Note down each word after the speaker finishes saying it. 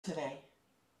today?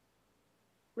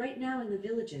 Right now in the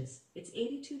Villages, it's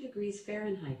 82 degrees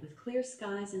Fahrenheit with clear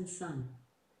skies and sun.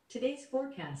 Today's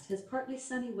forecast has partly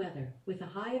sunny weather with a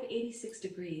high of 86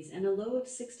 degrees and a low of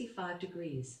 65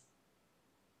 degrees.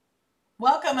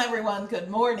 Welcome everyone, good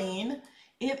morning.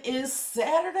 It is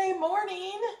Saturday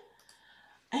morning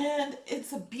and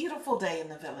it's a beautiful day in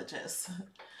the Villages.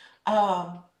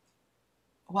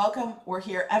 Welcome, we're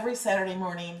here every Saturday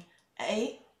morning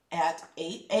at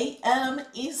 8 a.m.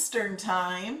 Eastern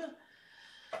Time.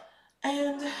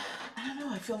 And I don't know,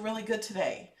 I feel really good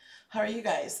today. How are you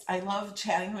guys? I love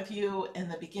chatting with you in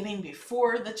the beginning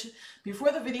before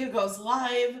the video goes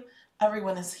live.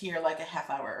 Everyone is here like a half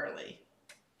hour early,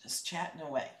 just chatting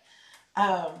away.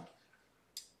 What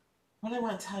do I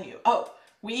want to tell you? Oh,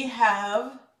 we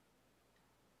have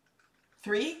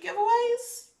 3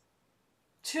 giveaways.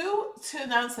 2 to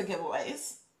announce the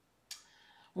giveaways.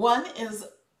 One is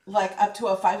like up to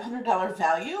a $500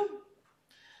 value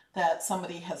that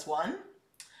somebody has won.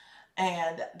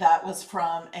 And that was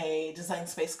from a Design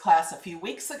Space class a few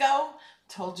weeks ago.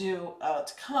 Told you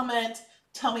to comment,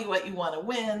 tell me what you want to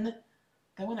win.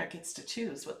 The winner gets to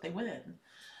choose what they win.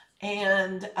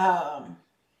 And the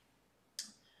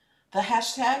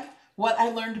hashtag, What I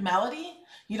Learned Melody.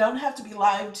 You don't have to be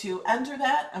live to enter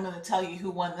that. I'm going to tell you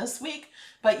who won this week,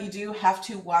 but you do have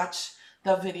to watch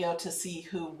the video to see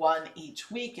who won each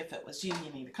week. If it was you,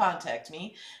 you need to contact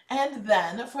me. And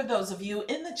then for those of you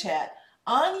in the chat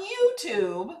on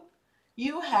YouTube,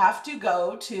 you have to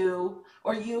go to,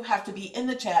 or you have to be in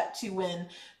the chat to win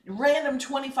random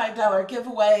 $25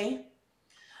 giveaway.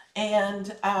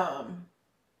 And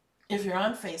if you're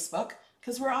on Facebook,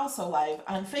 because we're also live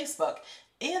on Facebook,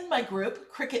 in my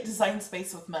group, Cricut Design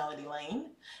Space with Melody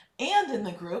Lane, and in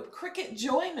the group, Cricut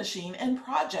Joy Machine and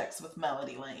Projects with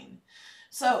Melody Lane.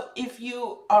 So if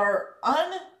you are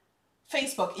on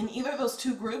Facebook in either of those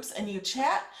 2 groups and you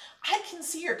chat, I can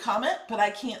see your comment, but I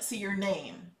can't see your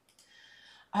name.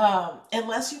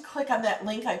 Unless you click on that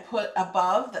link I put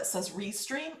above that says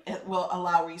Restream, it will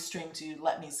allow Restream to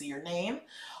let me see your name.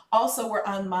 Also, we're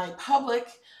on my public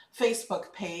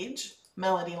Facebook page,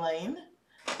 Melody Lane,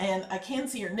 and I can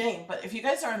see your name, but if you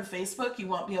guys are on Facebook, you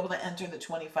won't be able to enter the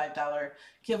 $25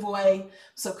 giveaway.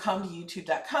 So come to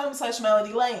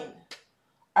youtube.com/melodylane.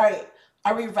 All right,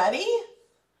 are we ready?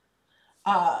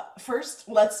 First,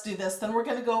 let's do this. Then we're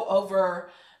going to go over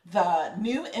the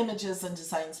new images in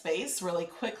Design Space really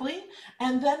quickly.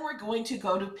 And then we're going to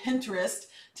go to Pinterest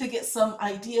to get some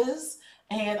ideas.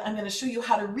 And I'm going to show you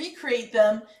how to recreate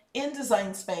them in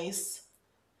Design Space.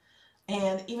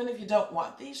 And even if you don't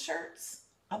want these shirts,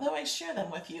 although I share them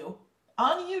with you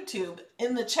on YouTube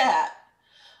in the chat,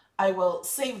 I will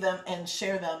save them and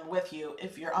share them with you.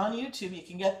 If you're on YouTube, you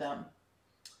can get them.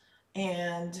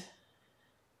 And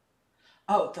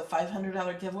oh, the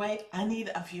 $500 giveaway, I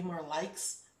need a few more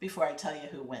likes before I tell you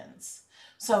who wins.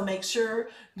 So make sure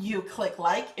you click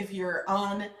like. If you're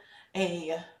on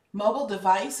a mobile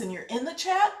device and you're in the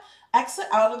chat, exit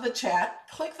out of the chat,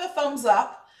 click the thumbs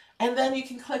up, and then you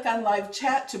can click on live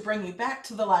chat to bring you back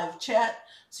to the live chat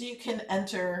so you can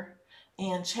enter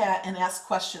and chat and ask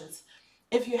questions.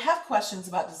 If you have questions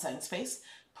about Design Space,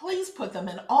 please put them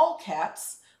in all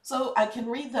caps so I can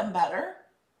read them better.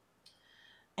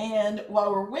 And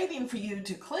while we're waiting for you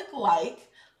to click like,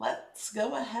 let's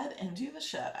go ahead and do the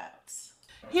shout outs.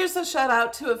 Here's a shout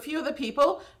out to a few of the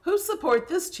people who support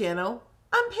this channel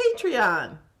on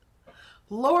Patreon.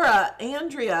 Laura,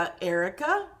 Andrea,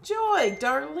 Erica, Joy,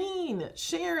 Darlene,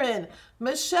 Sharon,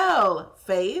 Michelle,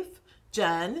 Faith,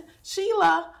 Jen,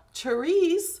 Sheila,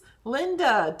 Therese,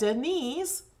 Linda,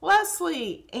 Denise,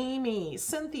 Leslie, Amy,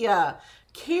 Cynthia,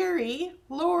 Carrie,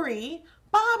 Lori,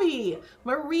 Bobby,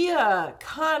 Maria,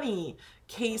 Connie,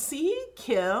 Casey,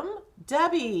 Kim,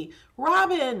 Debbie,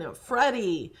 Robin,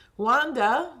 Freddie,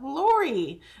 Wanda,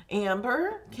 Lori,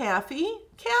 Amber, Kathy,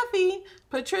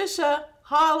 Patricia,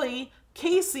 Holly,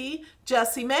 Casey,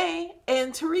 Jessie May,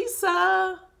 and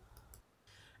Teresa.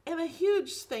 And a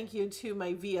huge thank you to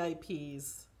my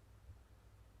VIPs.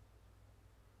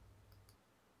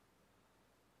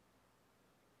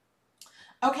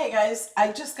 Okay guys,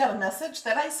 I just got a message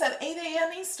that I said 8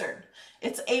 a.m. Eastern.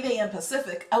 It's 8 a.m.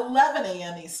 Pacific, 11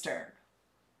 a.m. Eastern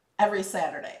every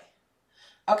Saturday.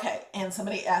 Okay, and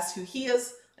somebody asked who he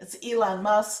is. It's Elon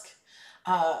Musk.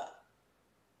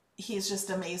 He's just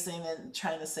amazing and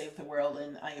trying to save the world,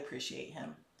 and I appreciate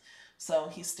him. So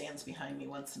he stands behind me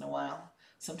once in a while.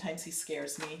 Sometimes he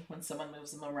scares me when someone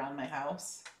moves him around my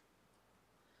house.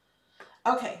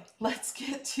 Okay, let's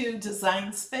get to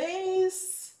Design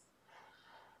Space.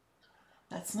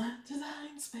 That's not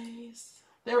Design Space.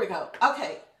 There we go.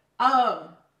 Okay.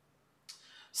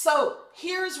 So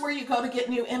here's where you go to get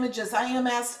new images. I am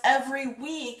asked every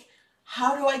week,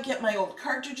 how do I get my old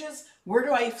cartridges? Where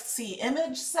do I see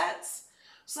image sets?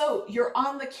 So you're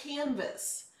on the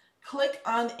canvas. Click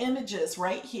on images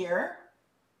right here.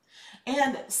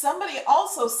 And somebody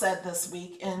also said this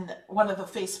week in one of the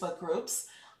Facebook groups,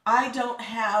 I don't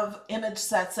have image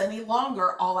sets any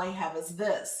longer. All I have is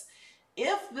this.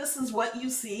 If this is what you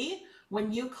see,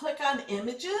 when you click on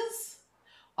images,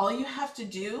 all you have to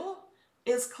do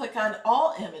is click on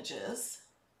all images,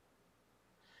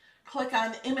 click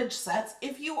on image sets.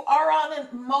 If you are on a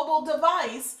mobile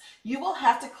device, you will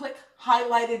have to click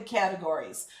highlighted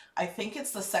categories. I think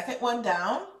it's the second one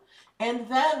down. And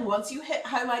then once you hit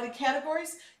highlighted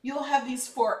categories, you'll have these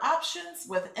 4 options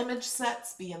with image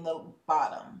sets being the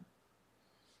bottom.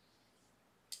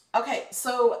 Okay,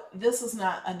 so this is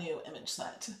not a new image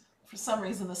set. For some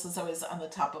reason, this is always on the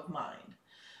top of mind.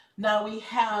 Now we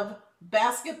have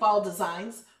basketball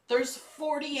designs. There's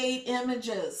 48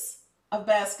 images of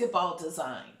basketball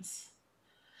designs.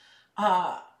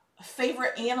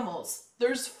 Favorite animals.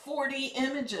 There's 40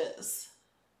 images.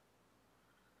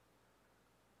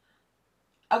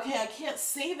 Okay, I can't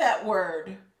say that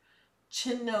word.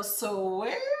 Chinosaur?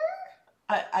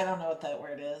 I don't know what that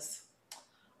word is.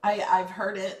 I've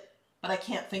heard it, but I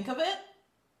can't think of it.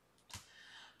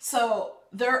 So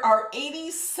there are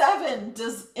 87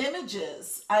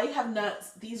 images. I have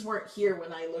not, these weren't here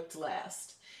when I looked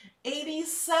last.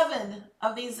 87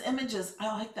 of these images.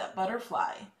 I like that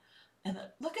butterfly. And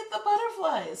look at the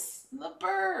butterflies, and the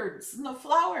birds, and the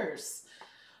flowers.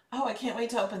 Oh, I can't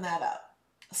wait to open that up.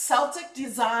 Celtic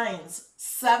Designs,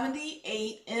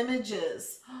 78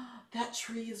 images. That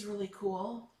tree is really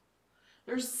cool.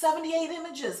 There's 78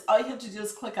 images. All you have to do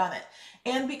is click on it.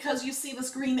 And because you see this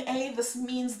green A, this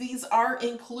means these are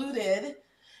included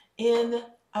in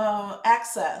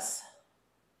Access.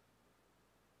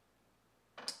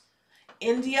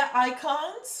 India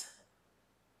icons,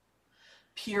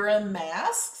 Pura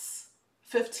masks,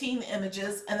 15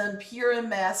 images, and then Pura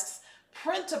masks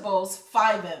printables,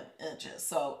 5 images.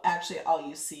 So actually all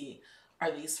you see are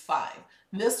these 5.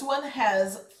 This one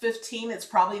has 15. It's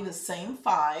probably the same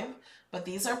 5, but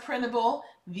these are printable.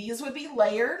 These would be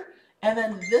layered. And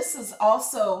then this is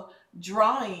also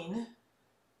drawing.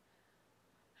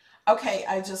 Okay,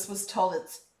 I just was told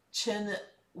it's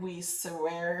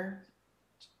Chinweesawer.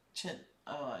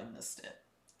 Oh, I missed it.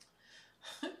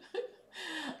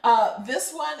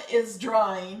 This one is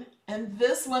drawing, and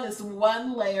this one is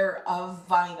 1 layer of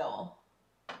vinyl.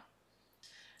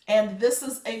 And this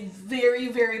is a very,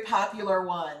 very popular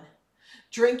one.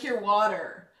 Drink your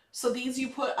water. So these you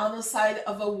put on the side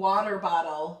of a water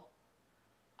bottle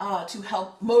to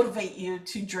help motivate you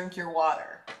to drink your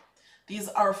water. These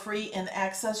are free in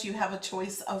Access. You have a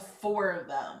choice of 4 of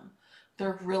them.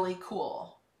 They're really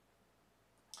cool.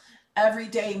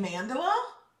 Everyday mandala.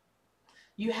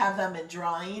 You have them in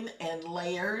drawing and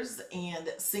layers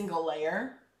and single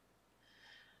layer.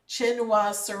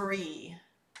 Chinoiserie.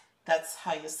 That's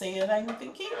how you say it, I'm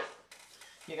thinking.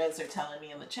 You guys are telling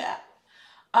me in the chat.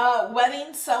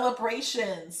 Wedding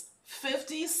celebrations.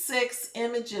 56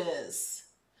 images.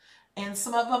 And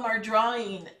some of them are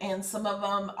drawing and some of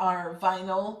them are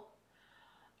vinyl.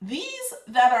 These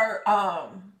that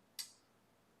are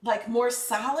like more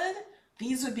solid,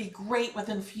 these would be great with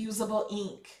infusible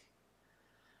ink.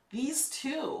 These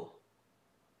 2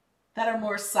 that are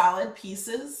more solid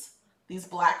pieces, these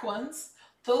black ones,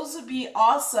 those would be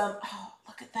awesome. Oh,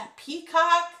 look at that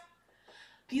peacock.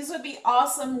 These would be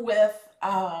awesome with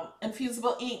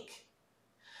infusible ink.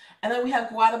 And then we have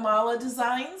Guatemala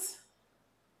designs,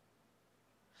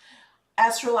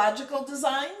 astrological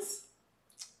designs.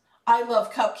 I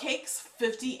love cupcakes,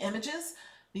 50 images.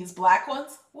 These black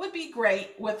ones would be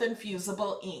great with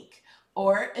infusible ink,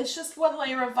 or it's just 1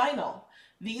 layer of vinyl.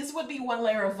 These would be 1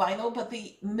 layer of vinyl, but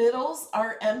the middles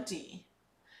are empty.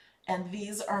 And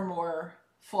these are more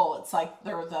full. It's like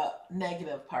they're the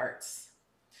negative parts.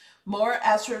 More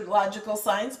astrological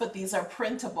signs, but these are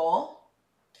printable.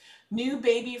 New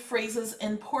baby phrases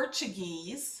in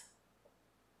Portuguese.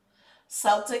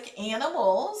 Celtic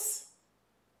animals.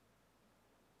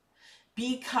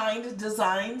 Be kind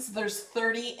designs. There's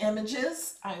 30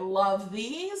 images. I love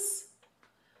these.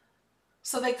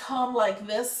 So they come like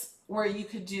this, where you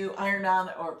could do iron-on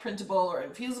or printable or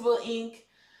infusible ink,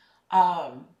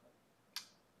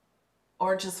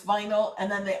 or just vinyl. And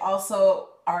then they also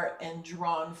are in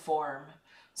drawn form.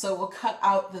 So we'll cut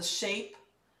out the shape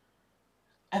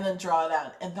and then draw it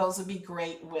on. And those would be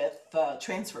great with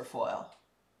transfer foil.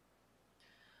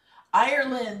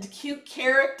 Ireland, cute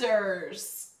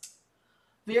characters.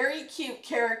 Very cute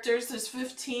characters. There's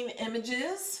 15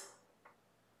 images.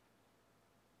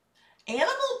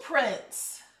 animal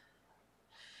prints.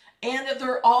 And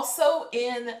they're also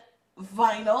in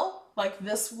vinyl, like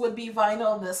this would be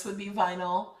vinyl, this would be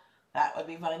vinyl, that would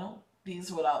be vinyl,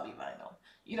 these would all be vinyl.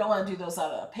 You don't want to do those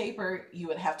out of paper, you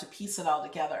would have to piece it all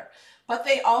together. But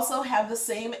they also have the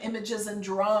same images and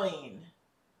drawing.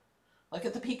 Look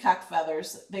at the peacock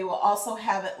feathers. They will also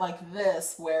have it like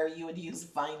this where you would use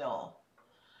vinyl.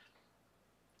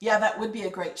 Yeah, that would be a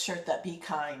great shirt, that Be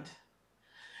Kind.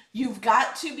 You've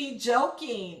got to be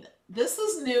joking. This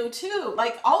is new too.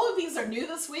 Like all of these are new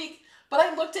this week, but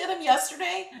I looked at them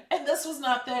yesterday and this was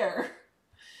not there.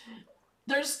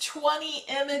 There's 20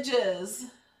 images.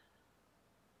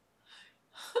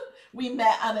 We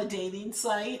met on a dating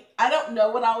site. I don't know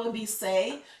what all of these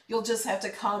say. You'll just have to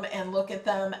come and look at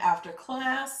them after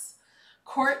class.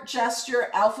 Court gesture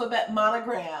alphabet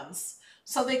monograms.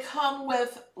 So they come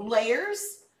with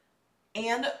layers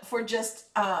and for just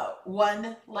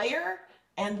one layer,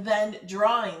 and then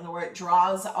drawing where it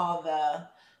draws all the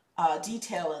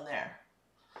detail in there.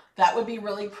 That would be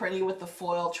really pretty with the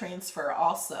foil transfer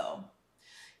also.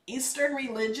 Eastern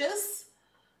religious.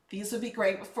 These would be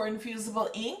great for infusible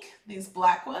ink, these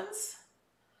black ones.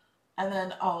 And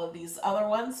then all of these other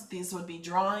ones, these would be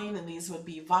drawing and these would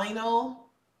be vinyl.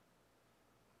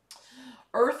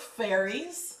 Earth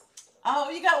fairies. Oh,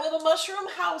 you got little mushroom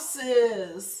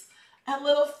houses and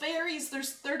little fairies.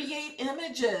 There's 38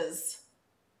 images.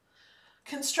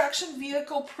 Construction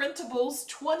vehicle printables,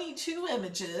 22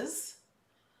 images.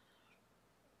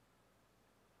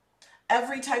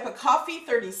 Every type of coffee,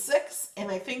 36, and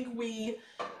I think we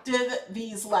did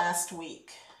these last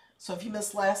week. So if you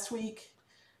missed last week,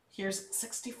 here's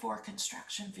 64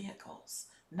 construction vehicles,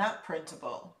 not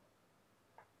printable.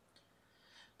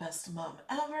 Best mom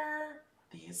ever.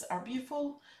 These are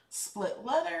beautiful. Split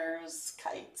letters,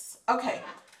 kites. Okay.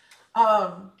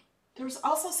 There was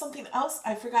also something else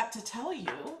I forgot to tell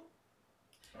you.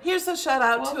 Here's a shout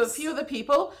out to a few of the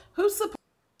people who support.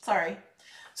 Sorry.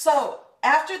 So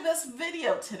after this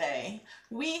video today,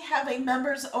 we have a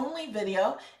members only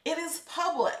video. It is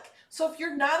public. So if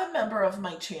you're not a member of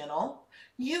my channel,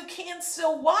 you can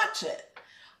still watch it.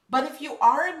 But if you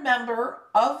are a member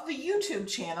of the YouTube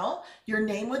channel, your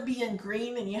name would be in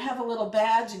green and you have a little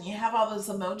badge and you have all those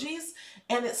emojis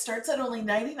and it starts at only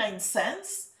 99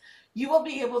 cents, you will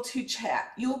be able to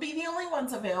chat. You will be the only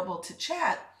ones available to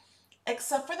chat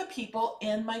except for the people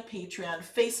in my Patreon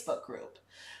Facebook group.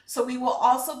 So we will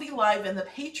also be live in the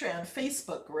Patreon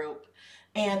Facebook group.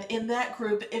 And in that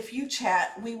group, if you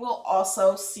chat, we will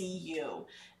also see you.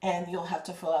 And you'll have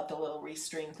to fill out the little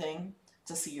restream thing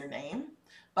to see your name.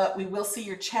 But we will see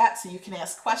your chat so you can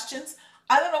ask questions.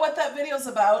 I don't know what that video is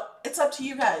about. It's up to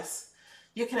you guys.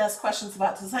 You can ask questions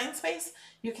about Design Space.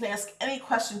 You can ask any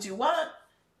questions you want.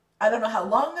 I don't know how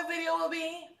long the video will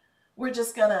be. We're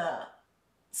just gonna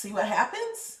see what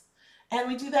happens. And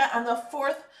we do that on the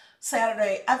 4th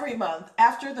Saturday every month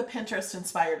after the Pinterest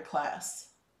inspired class.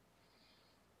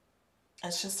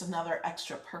 It's just another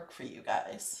extra perk for you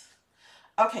guys.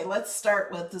 Okay, let's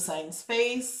start with Design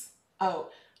Space. Oh,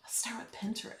 let's start with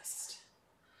Pinterest.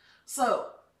 So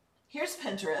here's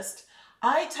Pinterest.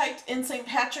 I typed in St.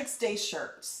 Patrick's Day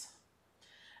shirts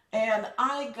and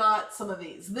I got some of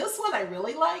these. This one I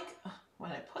really like.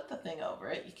 When I put the thing over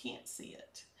it, you can't see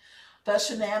it. The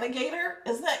Shenanigator,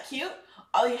 isn't that cute?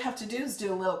 All you have to do is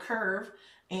do a little curve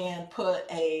and put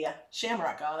a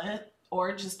shamrock on it,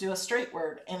 or just do a straight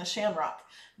word and a shamrock.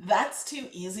 That's too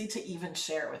easy to even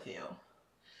share with you.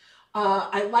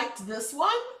 I liked this one,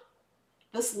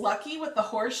 this Lucky with the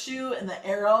horseshoe and the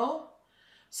arrow.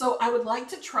 So I would like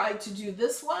to try to do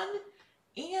this one.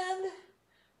 And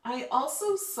I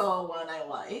also saw one I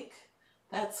like.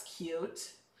 That's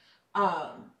cute.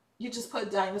 You just put a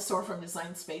dinosaur from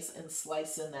Design Space and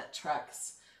slice in that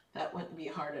Trex. That wouldn't be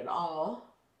hard at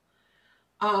all.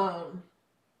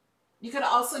 You could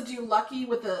also do Lucky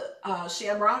with the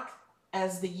shamrock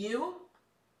as the U.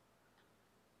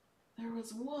 There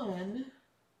was one.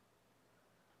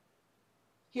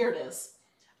 Here it is.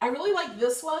 I really like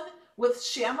this one with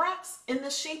shamrocks in the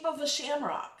shape of a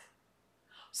shamrock.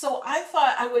 So I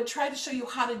thought I would try to show you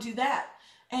how to do that.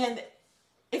 And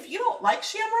if you don't like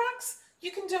shamrocks,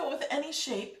 you can do it with any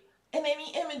shape and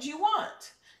any image you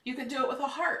want. You could do it with a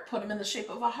heart, put them in the shape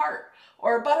of a heart,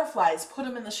 or butterflies, put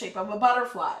them in the shape of a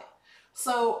butterfly.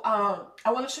 So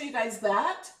I want to show you guys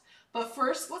that. But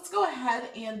first, let's go ahead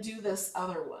and do this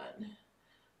other one.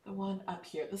 The one up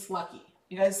here, this Lucky.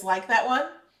 You guys like that one?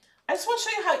 I just want to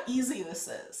show you how easy this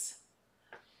is.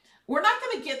 We're not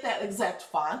going to get that exact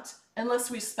font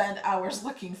unless we spend hours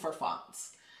looking for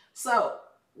fonts. So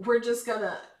we're just going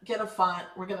to get a font.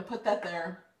 We're going to put that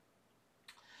there.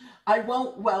 I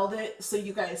won't weld it so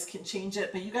you guys can change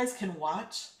it, but you guys can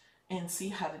watch and see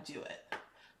how to do it.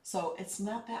 So it's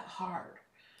not that hard.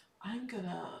 I'm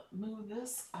gonna move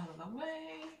this out of the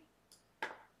way.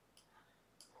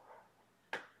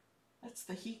 That's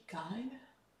the heat guide.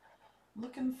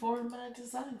 Looking for my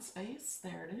design space.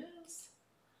 There it is.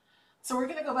 So we're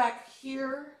gonna go back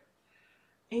here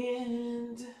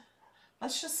and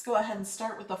let's just go ahead and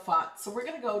start with the font. So we're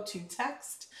gonna go to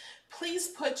text. Please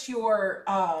put your,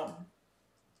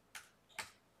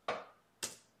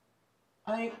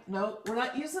 no, we're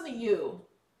not using a U.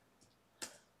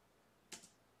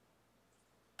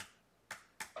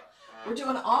 We're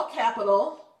doing all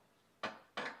capital.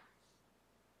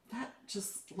 That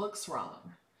just looks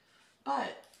wrong.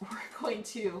 But we're going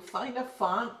to find a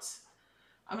font.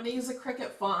 I'm going to use a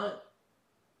Cricut font.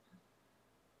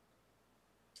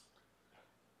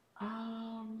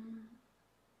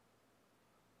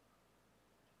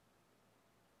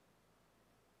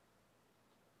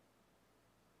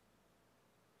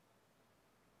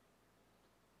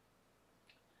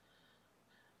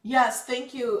 Yes,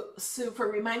 thank you, Sue,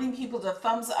 for reminding people to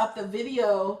thumbs up the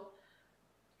video.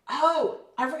 Oh,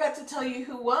 I forgot to tell you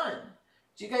who won.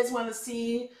 Do you guys want to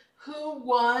see who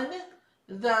won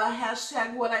the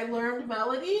hashtag What I Learned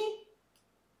melody?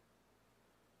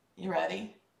 You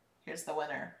ready? Here's the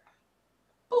winner.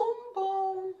 Boom,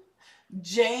 boom.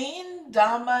 Jane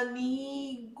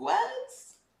Dominguez.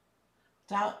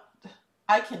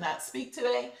 I cannot speak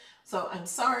today, so I'm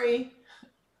sorry.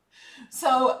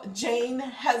 So Jane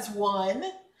has won.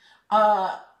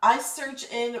 I search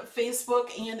in Facebook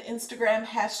and Instagram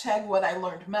hashtag What I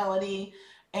Learned melody,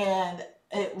 and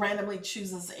it randomly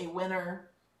chooses a winner.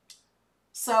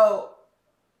 So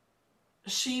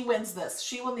she wins this.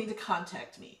 She will need to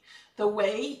contact me. The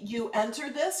way you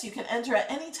enter this, you can enter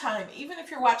at any time, even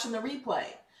if you're watching the replay.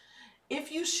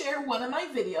 If you share one of my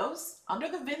videos, under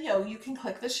the video, you can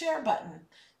click the share button.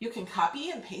 You can copy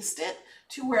and paste it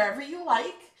to wherever you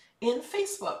like in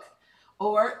Facebook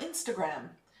or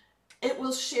Instagram. It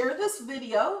will share this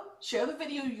video, share the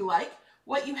video you like.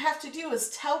 What you have to do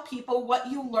is tell people what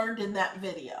you learned in that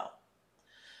video.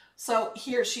 So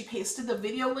here, she pasted the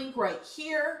video link right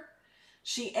here.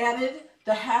 She added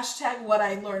the hashtag What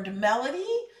I Learned melody.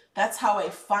 That's how I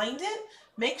find it.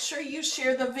 Make sure you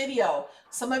share the video.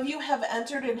 Some of you have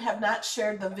entered and have not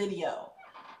shared the video.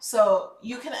 So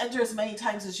you can enter as many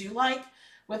times as you like,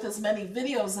 with as many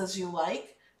videos as you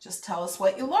like. Just tell us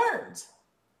what you learned.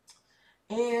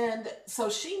 And so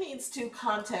she needs to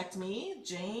contact me,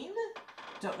 Jane.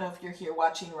 Don't know if you're here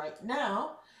watching right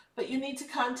now, but you need to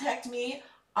contact me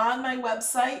on my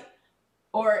website,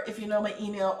 or if you know my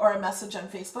email, or a message on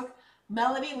Facebook,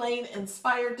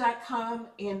 melodylaneinspired.com,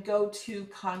 and go to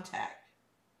contact.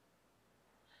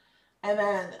 And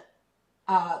then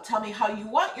tell me how you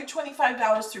want your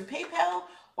 $25 through PayPal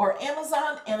or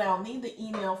Amazon, and I'll need the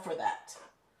email for that.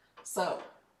 So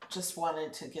just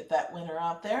wanted to get that winner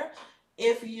out there.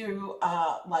 If you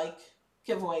like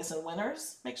giveaways and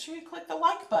winners, make sure you click the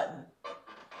like button.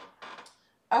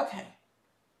 Okay.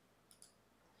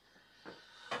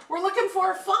 We're looking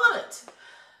for a font.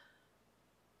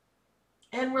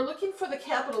 And we're looking for the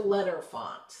capital letter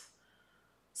font.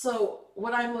 So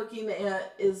what I'm looking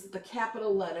at is the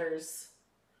capital letters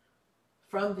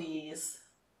from these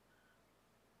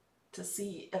to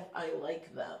see if I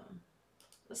like them.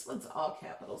 This one's all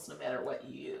capitals no matter what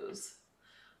you use.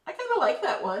 I kind of like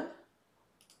that one.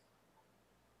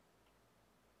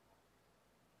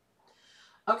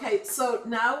 Okay, so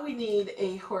now we need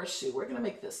a horseshoe. We're going to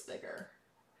make this bigger.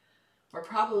 We're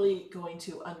probably going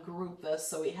to ungroup this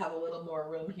so we have a little more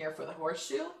room here for the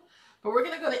horseshoe. But we're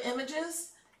going to go to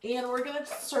images and we're going to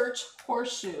search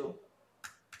horseshoe.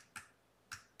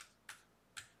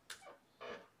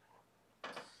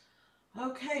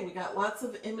 Okay, we got lots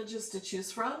of images to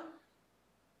choose from.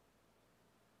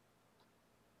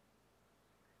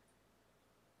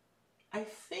 I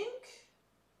think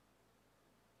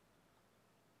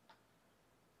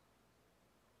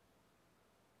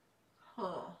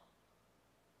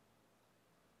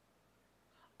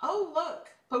oh, look,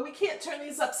 but we can't turn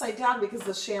these upside down because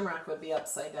the shamrock would be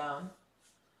upside down.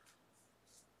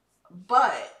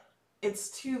 But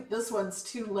it's this one's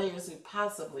 2 layers we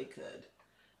possibly could.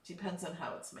 Depends on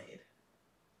how it's made.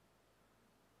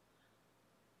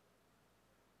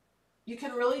 You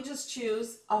can really just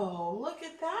choose, oh, look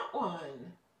at that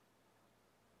one.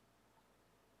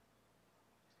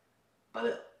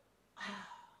 But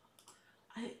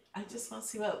I just want to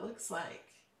see what it looks like.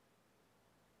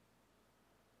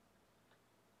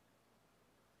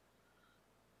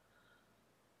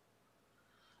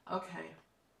 Okay.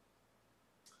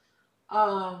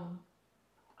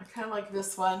 I kind of like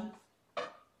this one.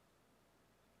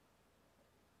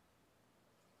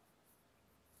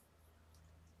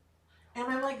 And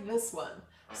I like this one.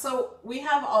 So we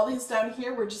have all these down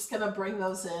here. We're just going to bring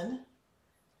those in.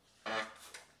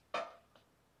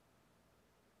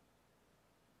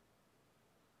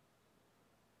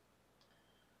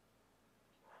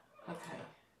 Okay.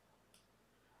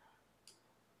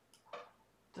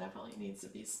 Definitely needs to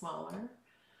be smaller.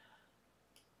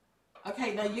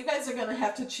 Okay, now you guys are going to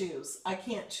have to choose. I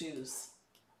can't choose.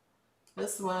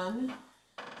 This one,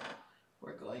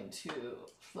 we're going to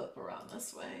flip around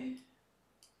this way.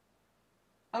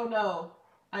 Oh no,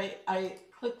 I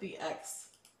clicked the X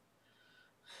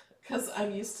because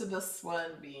I'm used to this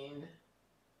one being,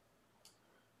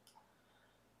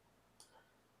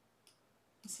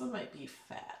 this one might be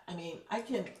fat. I mean,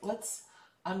 let's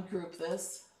ungroup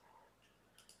this.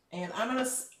 And I'm going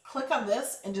to click on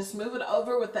this and just move it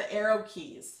over with the arrow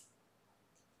keys.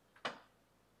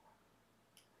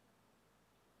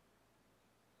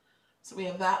 So we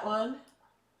have that one.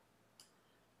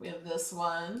 We have this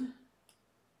one.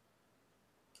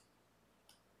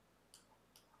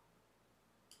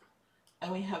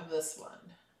 And we have this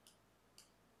one.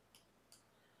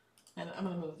 And I'm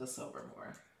going to move this over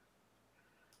more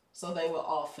so they will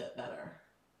all fit better.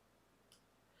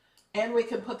 And we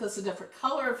can put this a different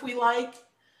color if we like.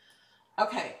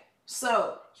 Okay,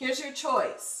 so here's your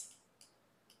choice.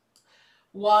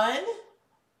 1,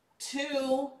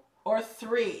 2, or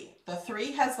 3. The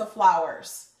 3 has the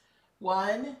flowers.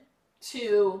 1,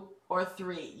 2, or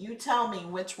 3. You tell me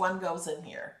which one goes in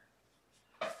here.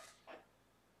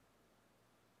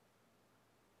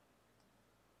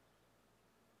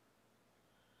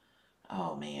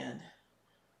 Oh man.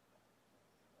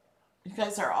 You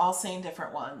guys are all saying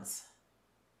different ones.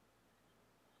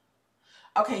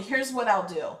 Okay, here's what I'll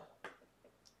do.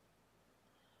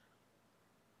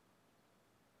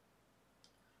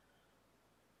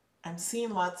 I'm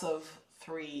seeing lots of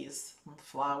 3s and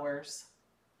flowers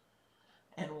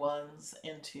and 1s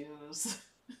and 2s.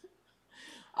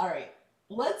 All right,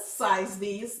 let's size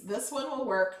these. This one will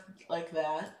work like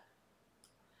that.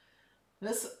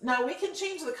 Now we can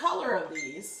change the color of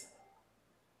these.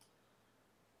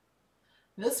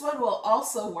 This one will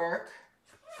also work.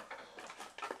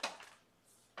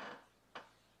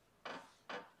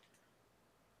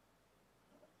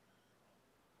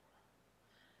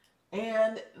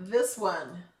 And this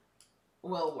one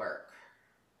will work.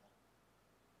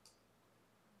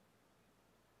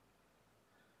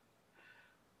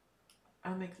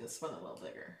 I'll make this one a little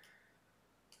bigger.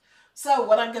 So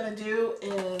what I'm going to do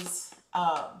is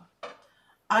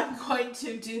I'm going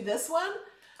to do this one,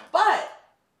 but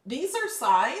these are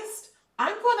sized.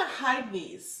 I'm going to hide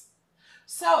these.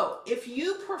 So if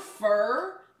you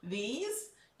prefer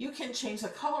these, you can change the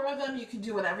color of them. You can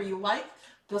do whatever you like.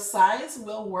 The size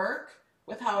will work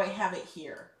with how I have it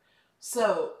here.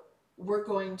 So we're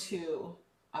going to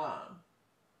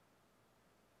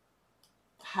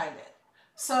hide it.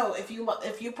 So if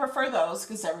you prefer those,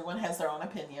 because everyone has their own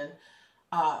opinion,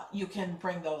 you can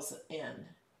bring those in.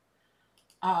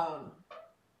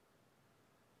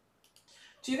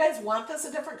 Do you guys want this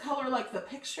a different color like the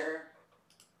picture?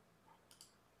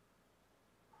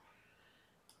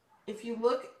 If you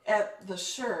look at the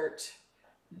shirt,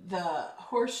 the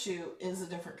horseshoe is a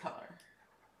different color.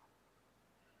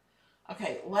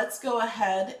 Okay, let's go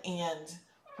ahead and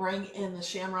bring in the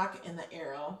shamrock and the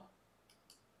arrow.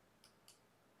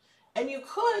 And you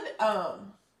could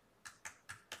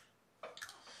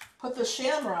put the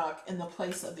shamrock in the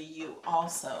place of the U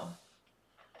also.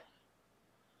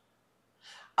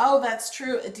 Oh, that's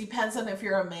true. It depends on if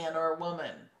you're a man or a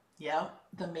woman. Yeah,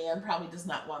 the man probably does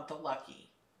not want the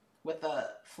lucky with the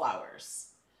flowers.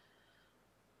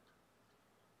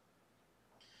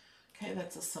 Okay,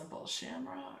 that's a simple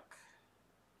shamrock.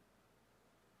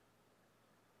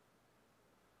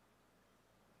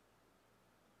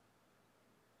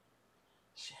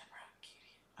 Shamrock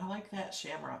cutie. I like that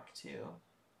shamrock too.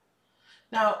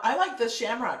 Now, I like the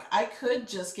shamrock. I could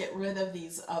just get rid of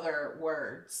these other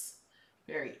words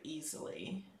very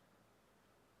easily.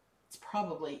 It's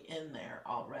probably in there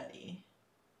already.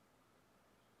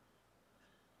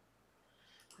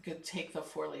 We could take the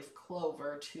 4-leaf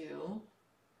clover too.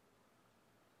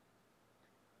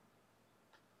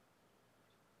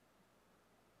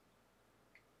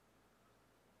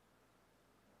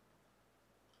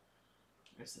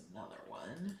 There's another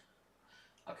one.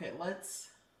 Okay, let's...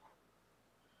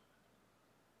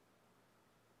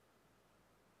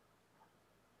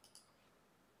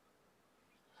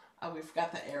 Oh, we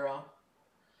forgot the arrow.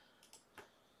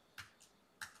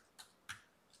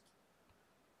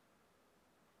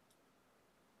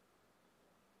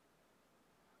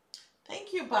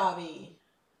 Thank you, Bobby.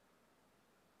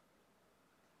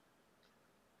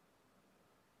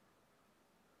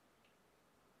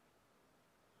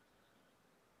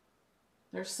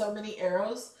 There's so many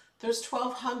arrows. There's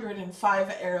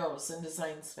 1,205 arrows in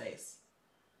Design Space.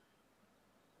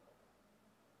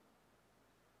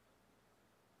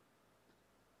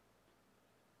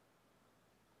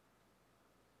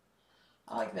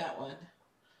 I like that one.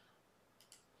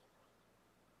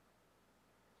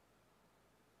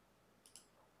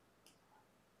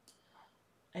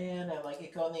 And I like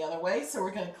it going the other way, so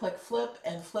we're going to click flip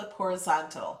and flip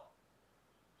horizontal.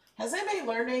 Has anybody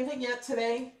learned anything yet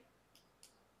today?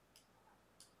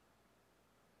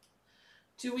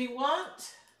 Do we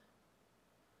want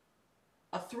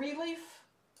a 3-leaf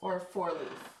or a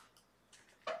 4-leaf?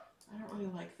 I don't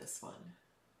really like this one.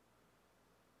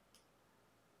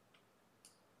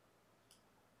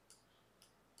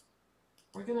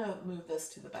 We're going to move this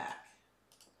to the back,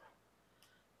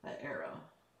 that arrow.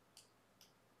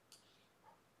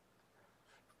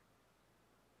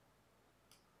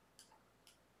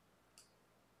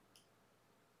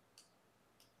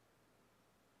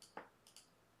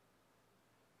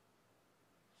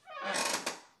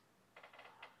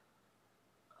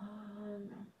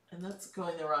 And that's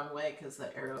going the wrong way because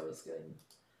the arrow is going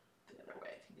the other way.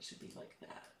 I think it should be like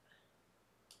that.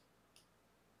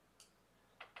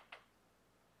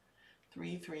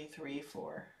 3, 3, 3,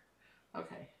 4.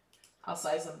 Okay, I'll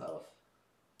size them both.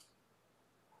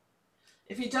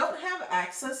 If you don't have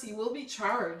access, you will be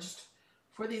charged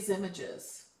for these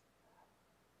images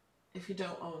if you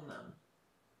don't own them.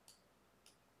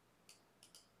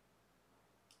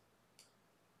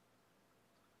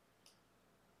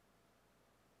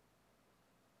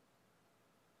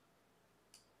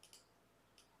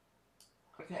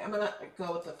 Okay, I'm gonna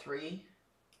go with the 3.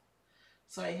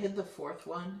 So I hid the 4th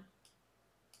one.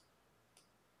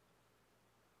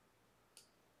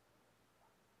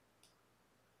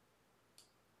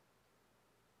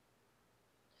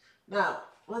 Now,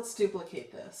 let's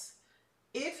duplicate this.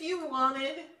 If you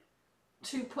wanted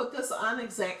to put this on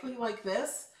exactly like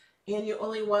this, and you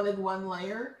only wanted one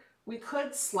layer, we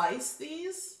could slice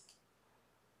these.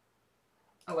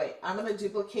 Oh wait, I'm gonna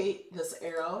duplicate this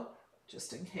arrow,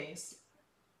 just in case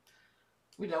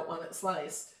we don't want it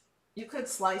sliced. You could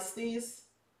slice these,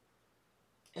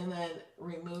 and then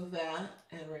remove that,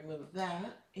 and remove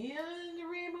that, and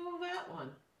remove that one.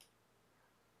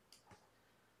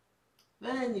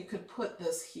 Then you could put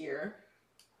this here.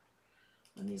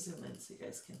 Let me zoom in so you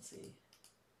guys can see.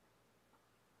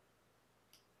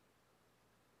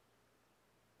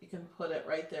 You can put it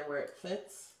right there where it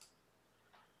fits.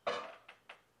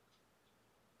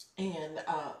 And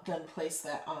then place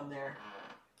that on there.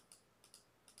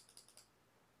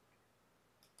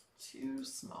 Too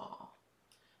small.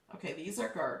 Okay, these are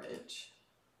garbage.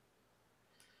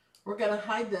 We're going to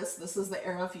hide this. This is the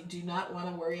arrow if you do not want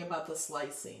to worry about the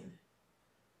slicing.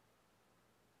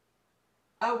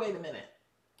 Oh, wait a minute.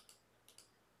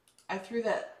 I threw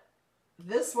that.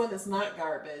 This one is not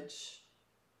garbage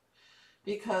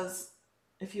because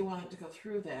if you want it to go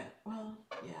through that, well,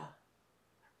 yeah.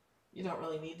 You don't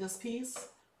really need this piece,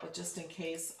 but just in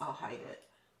case, I'll hide it.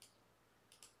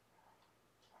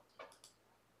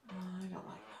 I don't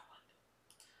like that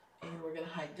one. And we're going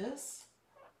to hide this.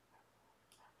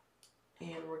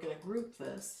 And we're going to group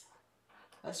this.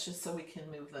 That's just so we can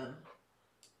move them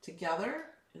together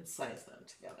and size them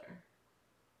together.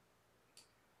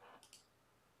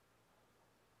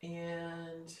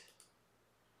 And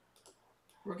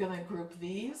we're going to group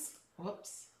these.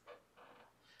 Whoops.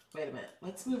 Wait a minute.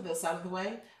 Let's move this out of the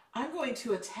way. I'm going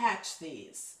to attach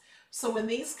these. So when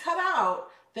these cut out,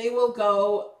 they will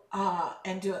go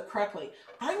and do it correctly.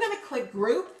 I'm going to click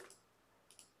group,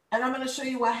 and I'm going to show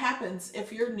you what happens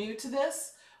if you're new to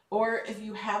this or if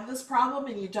you have this problem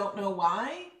and you don't know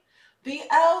why. The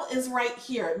L is right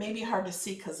here. It may be hard to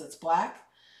see because it's black.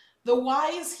 The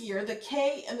Y is here, the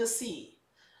K and the C.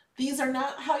 These are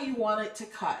not how you want it to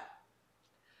cut.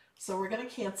 So we're going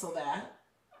to cancel that.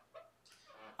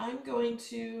 I'm going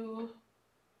to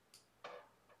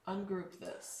ungroup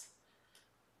this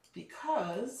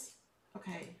because,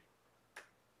 okay,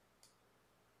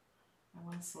 I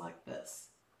want to select this.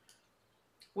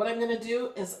 What I'm going to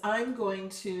do is I'm going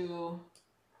to,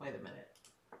 wait a minute.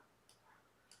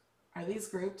 Are these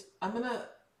grouped? I'm going to,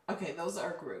 okay, those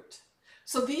are grouped.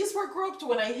 So these were grouped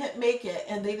when I hit make it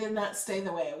and they did not stay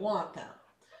the way I want them.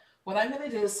 What I'm going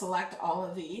to do is select all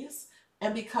of these,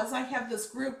 and because I have this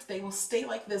grouped, they will stay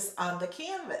like this on the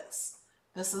canvas.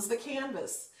 This is the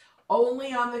canvas.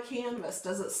 Only on the canvas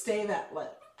does it stay that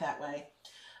way.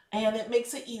 and it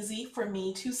makes it easy for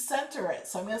me to center it.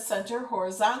 So I'm going to center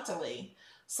horizontally.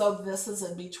 So this is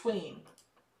in between.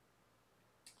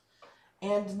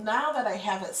 And now that I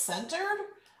have it centered,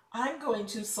 I'm going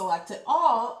to select it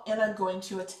all and I'm going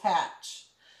to attach.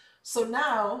 So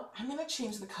now I'm going to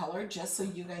change the color just so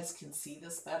you guys can see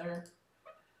this better.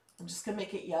 I'm just going to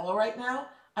make it yellow right now.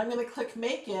 I'm going to click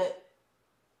make it.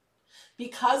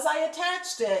 Because I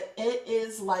attached it, it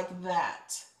is like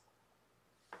that.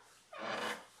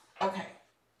 Okay.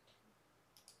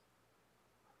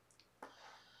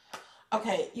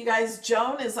 Okay, you guys,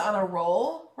 Joan is on a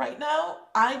roll right now.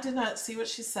 I did not see what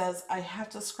she says. I have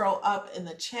to scroll up in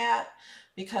the chat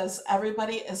because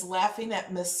everybody is laughing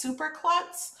at Miss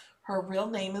Superklutz. Her real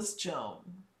name is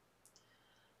Joan.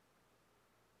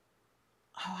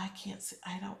 Oh, I can't see.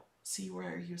 I don't see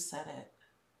where you said it.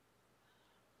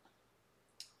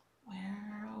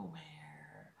 Where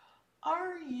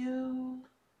are you?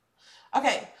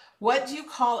 Okay, what do you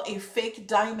call a fake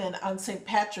diamond on St.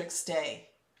 Patrick's Day?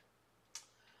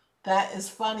 That is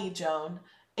funny, Joan.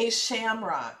 A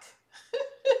shamrock.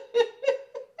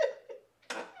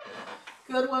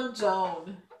 Good one,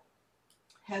 Joan.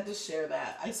 Had to share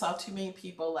that. I saw too many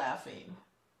people laughing.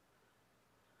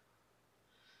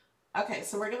 Okay,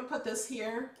 so we're going to put this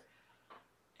here.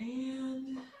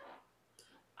 And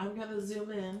I'm going to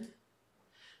zoom in.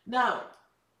 Now,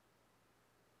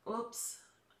 whoops.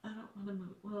 I don't want to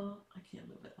move. Well, I can't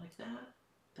move it like that.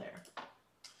 There.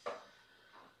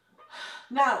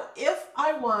 Now, if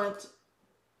I want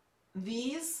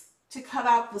these to cut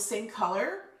out the same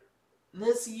color,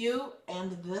 this U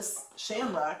and this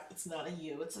shamrock, it's not a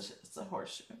U, it's a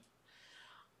horseshoe.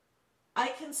 I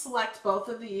can select both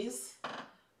of these,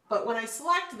 but when I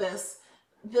select this,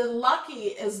 the lucky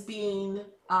is being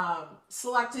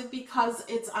selected because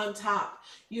it's on top.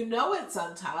 You know it's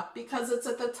on top because it's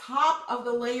at the top of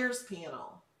the layers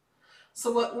panel.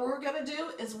 So what we're going to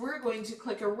do is we're going to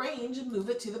click arrange and move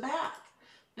it to the back.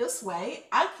 This way,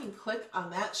 I can click on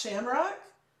that shamrock,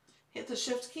 hit the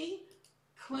shift key,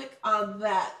 click on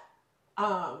that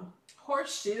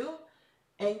horseshoe,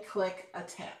 and click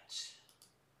attach.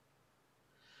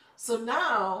 So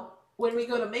now, when we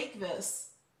go to make this,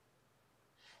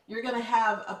 you're going to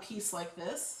have a piece like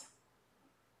this,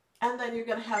 and then you're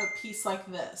going to have a piece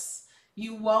like this.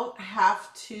 You won't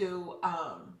have to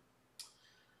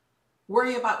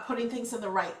worry about putting things in the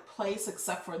right place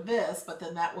except for this, but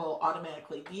then that will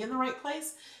automatically be in the right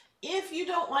place. If you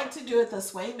don't like to do it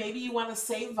this way, maybe you want to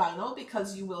save vinyl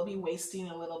because you will be wasting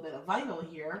a little bit of vinyl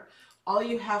here. All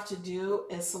you have to do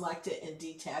is select it and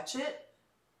detach it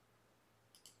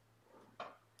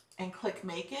and click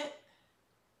make it.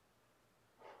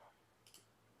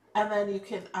 And then you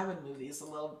can, I would move these a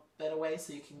little bit away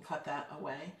so you can cut that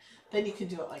away. Then you can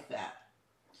do it like that.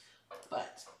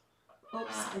 But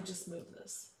oops, I just moved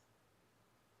this.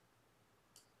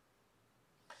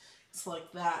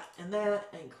 Select that and that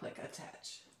and click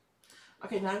attach.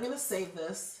 Okay, now I'm going to save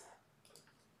this.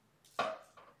 I'm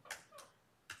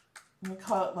going to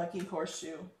call it Lucky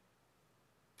Horseshoe.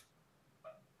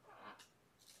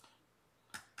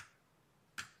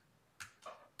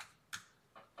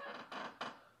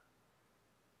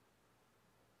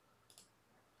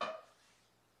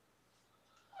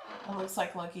 It looks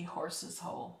like Lucky Horse's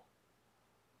hole.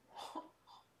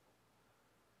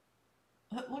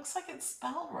 It looks like it's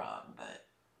spelled wrong, but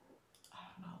I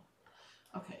don't know.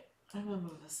 Okay, I'm going to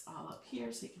move this all up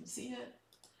here so you can see it.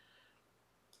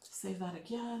 Save that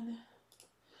again.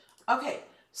 Okay,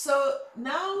 so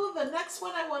now the next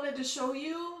one I wanted to show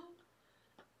you,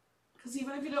 because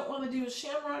even if you don't want to do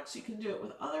shamrocks, you can do it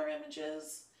with other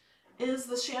images, is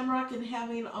the shamrock and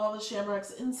having all the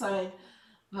shamrocks inside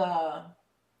the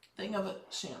thing of a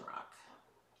shamrock.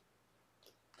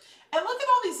 And look at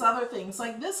all these other things.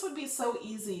 Like this would be so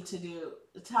easy to do,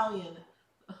 Italian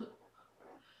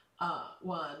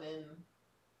one. And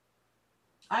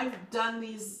I've done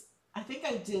these, I think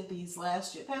I did these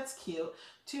last year. That's cute.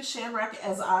 2 shamrock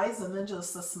as eyes and then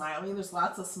just a smiley. There's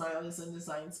lots of smileys in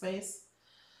Design Space.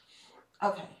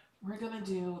 Okay, we're going to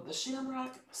do the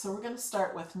shamrock. So we're going to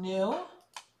start with new.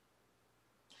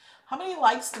 How many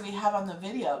likes do we have on the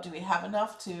video? Do we have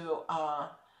enough to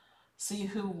see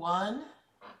who won?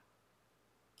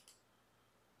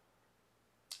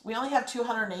 We only have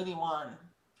 281.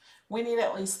 We need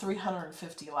at least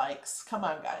 350 likes. Come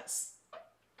on, guys.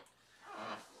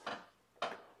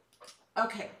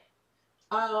 Okay.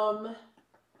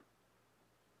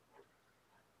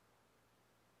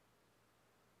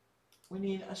 We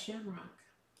need a shamrock.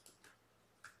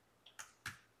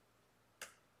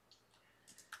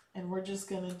 And we're just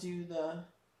going to do the,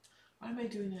 why am I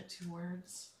doing it 2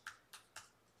 words?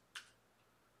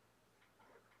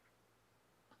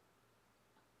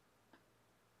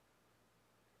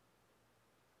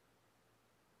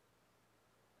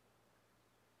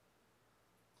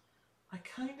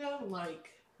 kind of like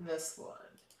this one.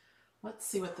 Let's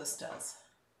see what this does.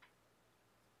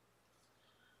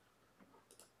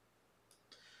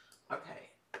 Okay,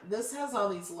 this has all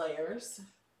these layers.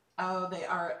 Oh, they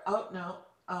are, oh no,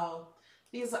 oh,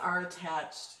 these are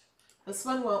attached. This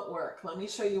one won't work. Let me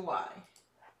show you why.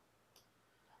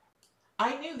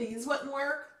 I knew these wouldn't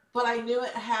work, but I knew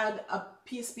it had a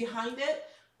piece behind it,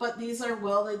 but these are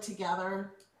welded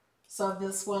together, so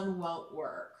this one won't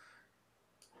work.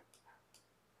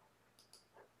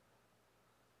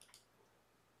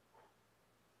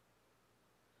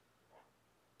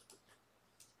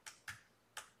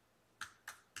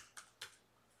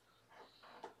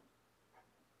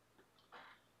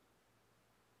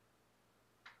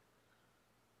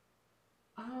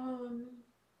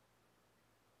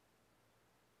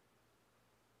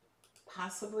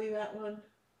 Possibly that one.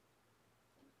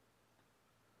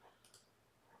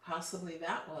 Possibly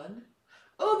that one.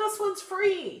 Oh, this one's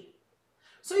free.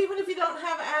 So even if you don't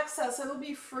have access, it'll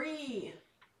be free.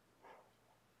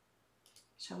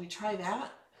 Shall we try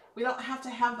that? We don't have to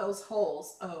have those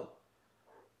holes. Oh,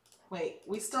 wait,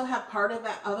 we still have part of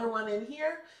that other one in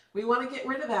here. We want to get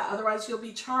rid of that, otherwise you'll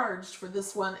be charged for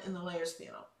this one in the layers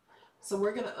panel. So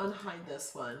we're going to unhide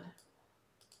this one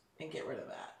and get rid of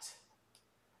that.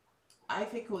 I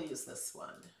think we'll use this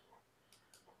one.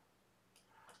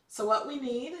 So what we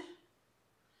need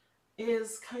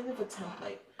is kind of a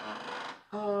template.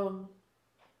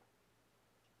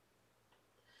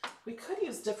 We could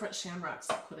use different shamrocks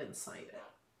to put inside it.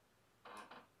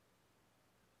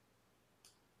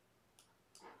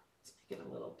 Let's make it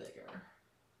a little bigger.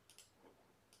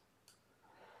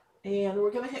 And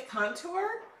we're going to hit contour.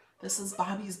 This is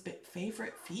Bobby's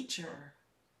favorite feature.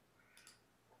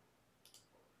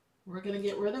 We're going to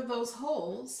get rid of those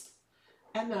holes.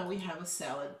 And now we have a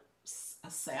salad.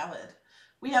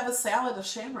 We have a salad of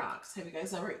shamrocks. Have you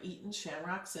guys ever eaten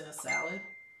shamrocks in a salad?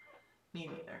 Me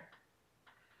neither.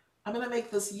 I'm going to make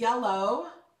this yellow.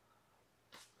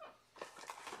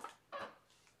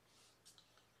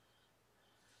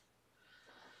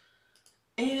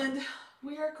 And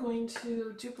we are going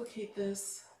to duplicate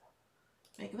this,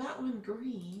 make that one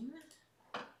green.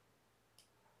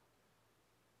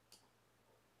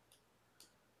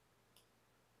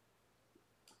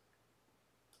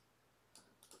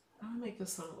 I'll make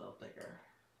this one a little bigger.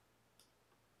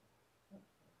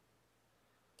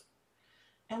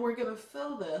 And we're going to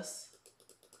fill this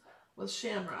with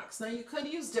shamrocks. Now you could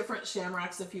use different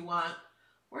shamrocks if you want.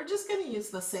 We're just going to use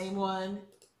the same one,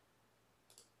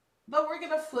 but we're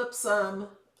going to flip some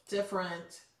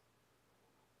different.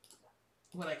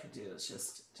 What I could do is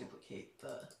just duplicate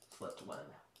the flipped one.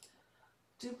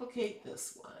 Duplicate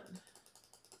this one.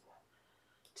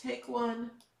 Take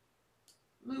one,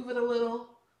 move it a little,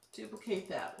 duplicate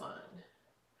that one.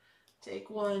 Take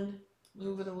one,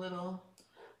 move it a little,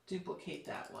 duplicate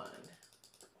that one.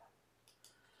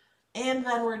 And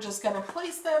then we're just going to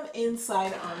place them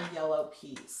inside our yellow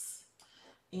piece.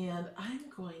 And I'm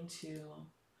going to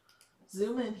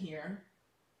zoom in here.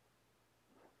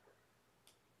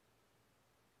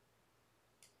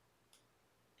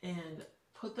 And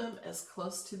put them as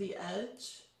close to the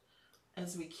edge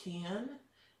as we can.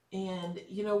 And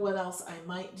you know what else I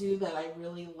might do that I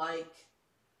really like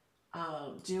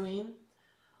doing?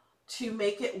 To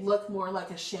make it look more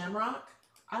like a shamrock,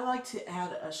 I like to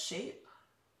add a shape.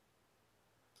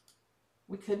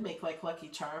 We could make like Lucky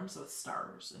Charms with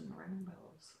stars and rainbows.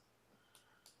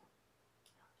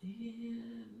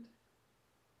 And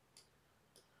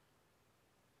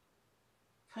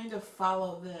kind of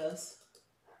follow this.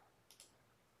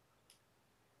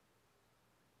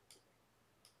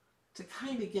 To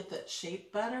kind of get that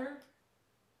shape better.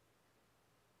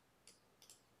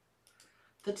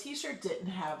 The t-shirt didn't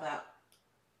have that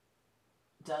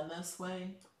done this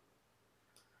way,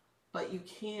 but you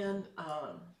can,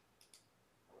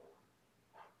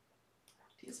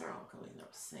 these are all going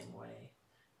up the same way.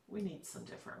 We need some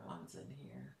different ones in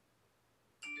here.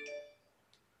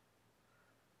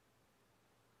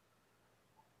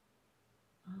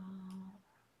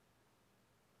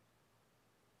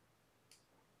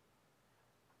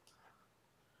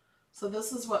 So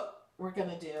this is what we're going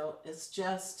to do, is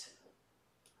just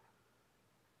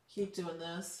keep doing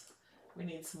this. We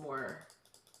need some more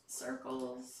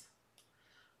circles.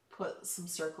 Put some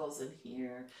circles in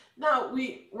here. Now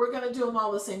we're going to do them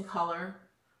all the same color.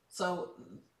 So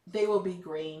they will be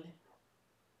green,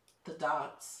 the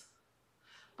dots.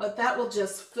 But that will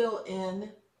just fill in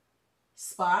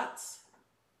spots.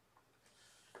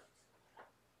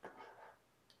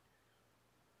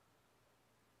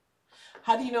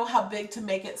 How do you know how big to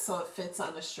make it so it fits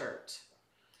on a shirt?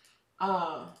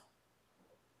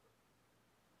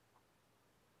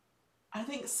 I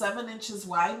think 7 inches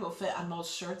wide will fit on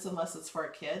most shirts unless it's for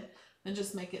a kid. Then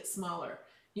just make it smaller.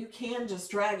 You can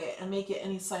just drag it and make it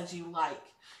any size you like.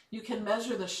 You can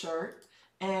measure the shirt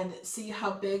and see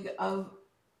how big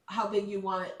you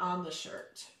want it on the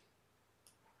shirt.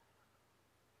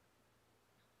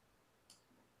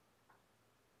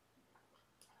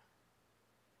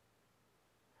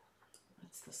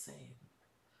 It's the same.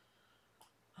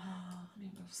 Let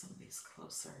me move some of these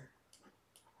closer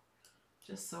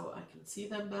just so I can see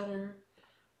them better.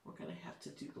 We're going to have to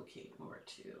duplicate more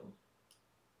too.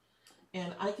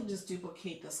 And I can just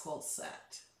duplicate this whole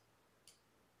set.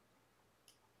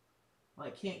 Well,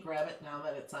 I can't grab it now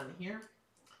that it's on here.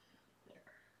 There,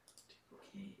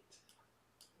 duplicate.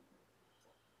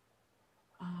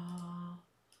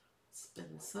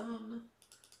 Spin some,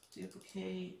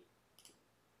 duplicate.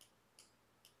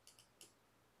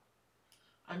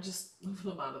 I'm just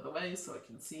moving them out of the way so I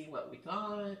can see what we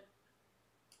got.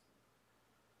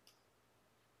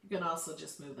 You can also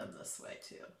just move them this way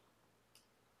too.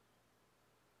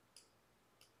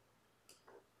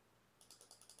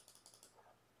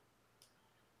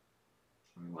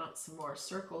 We want some more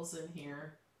circles in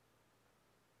here.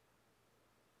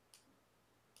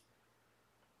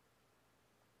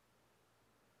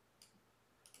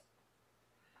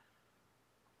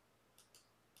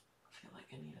 I feel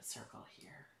like I need a circle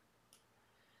here.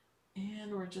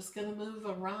 And we're just going to move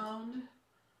around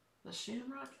the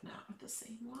shamrock, not with the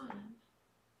same one.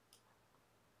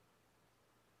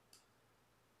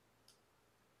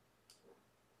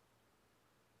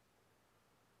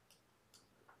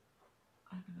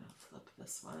 I'm going to flip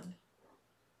this one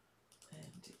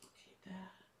and duplicate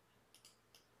that.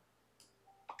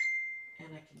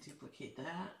 And I can duplicate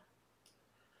that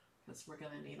because we're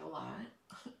going to need a lot.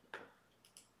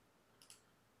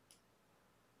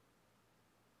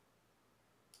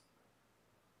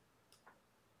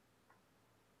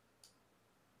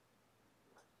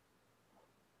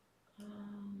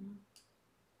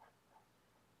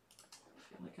 I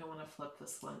feel like I want to flip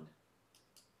this one.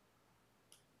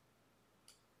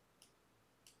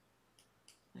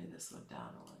 Lay this one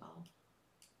down a little.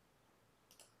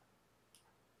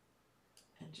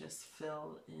 And just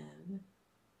fill in.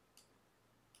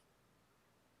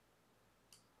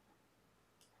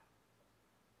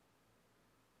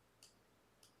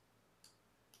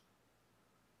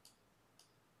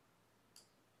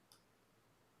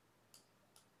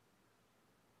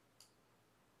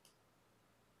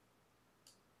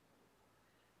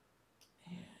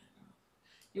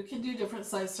 You can do different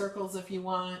size circles if you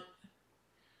want.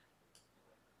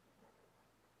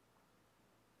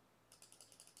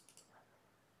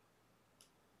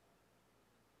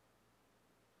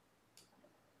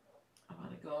 I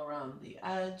want to go around the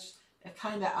edge. It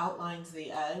kind of outlines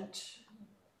the edge.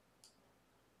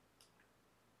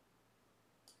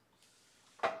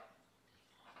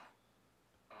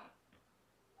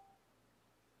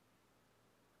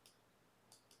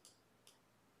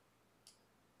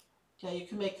 Yeah, you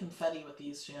can make confetti with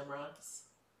these shamrocks.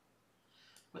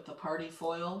 With the party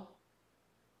foil.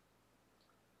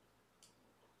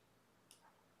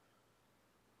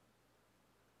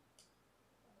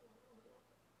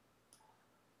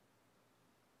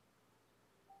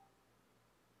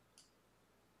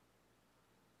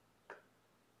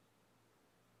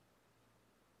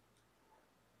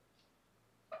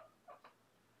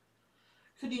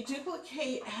 Could you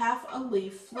duplicate half a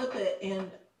leaf, flip it,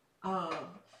 and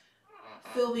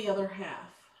fill the other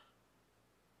half?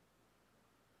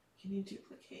 Can you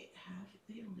duplicate half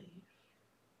a leaf?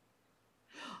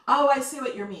 Oh, I see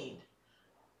what you mean.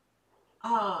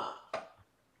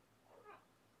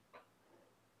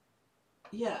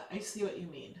 Yeah, I see what you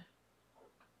mean.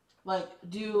 Like,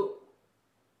 do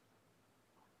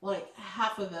like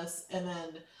half of this and then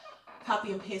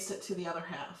copy and paste it to the other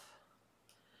half.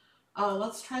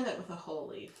 Let's try that with a whole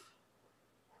leaf.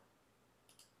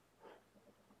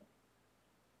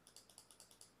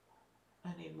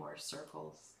 I need more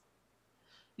circles.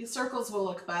 These circles will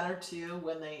look better too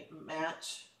when they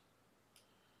match.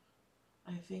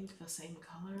 I think the same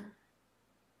color.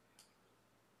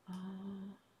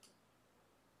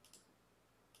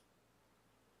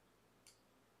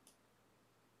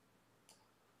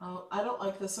 Oh, I don't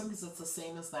like this one because it's the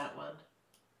same as that one.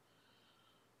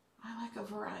 I like a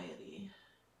variety.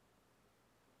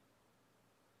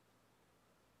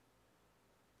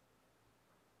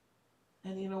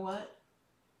 And you know what?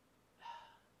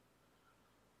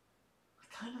 I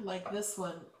kind of like this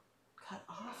one cut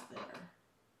off there.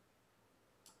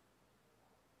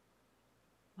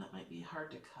 That might be hard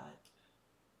to cut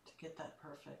to get that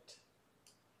perfect.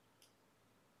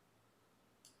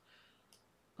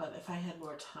 but if I had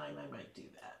more time, I might do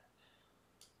that.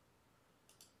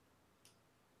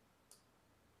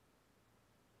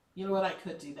 You know what? I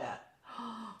could do that.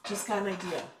 Just got an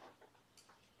idea.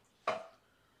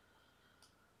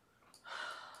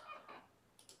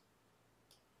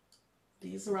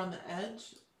 These are on the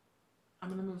edge. I'm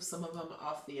going to move some of them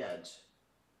off the edge.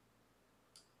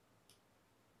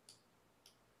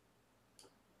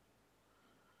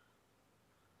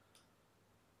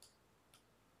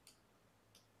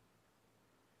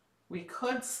 We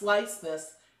could slice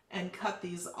this and cut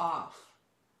these off.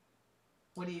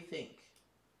 What do you think?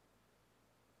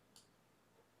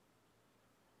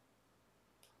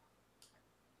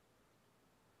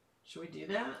 Should we do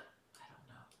that? I don't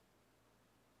know.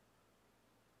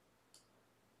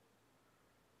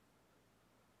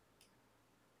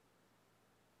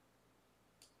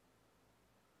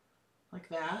 Like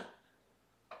that.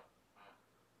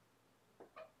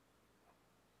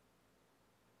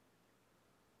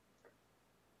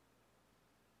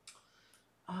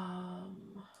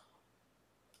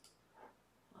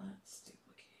 Let's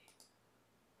duplicate.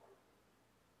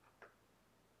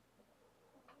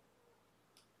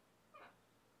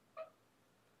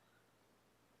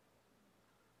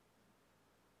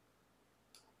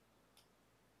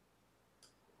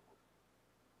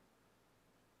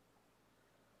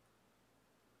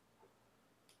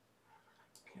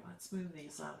 Okay, let's move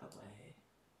these out of the way.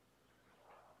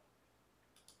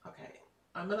 Okay,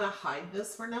 I'm going to hide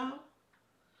this for now.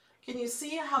 Can you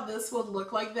see how this would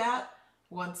look like that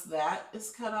once that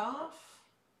is cut off?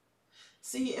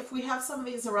 See, if we have some of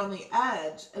these around the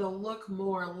edge, it'll look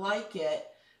more like it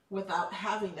without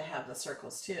having to have the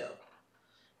circles too.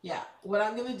 Yeah, what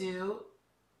I'm going to do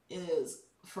is,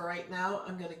 for right now,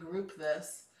 I'm going to group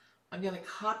this. I'm going to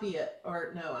copy it,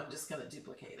 or no, I'm just going to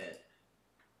duplicate it.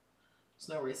 There's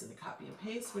no reason to copy and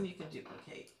paste when you can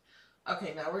duplicate.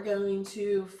 Okay, now we're going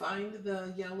to find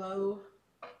the yellow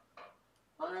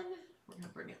one. We're going to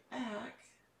bring it back.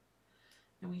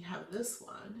 And we have this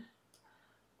one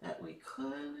that we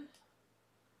could,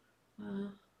 I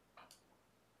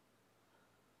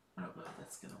don't know if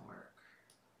that's going to work.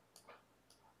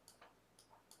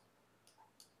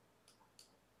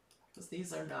 Because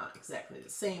these are not exactly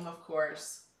the same, of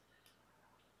course.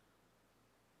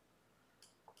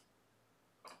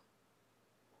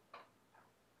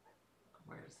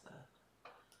 Where's the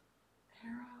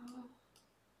arrow?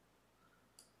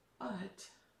 But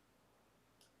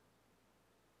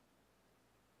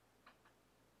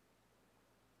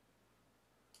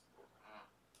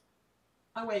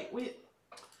oh wait, we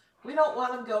don't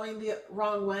want them going the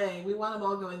wrong way. We want them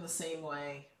all going the same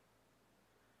way.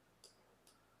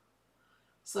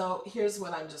 So here's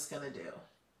what I'm just going to do.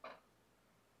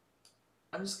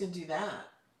 I'm just going to do that.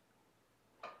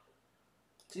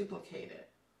 Duplicate it.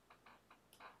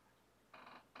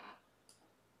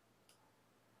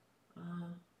 I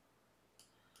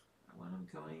want them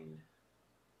going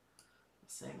the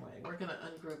same way. We're going to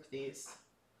ungroup these.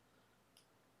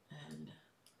 And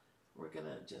we're going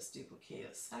to just duplicate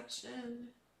a section.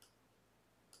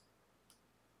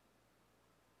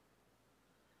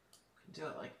 We can do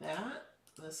it like that.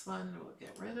 This one we'll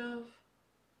get rid of.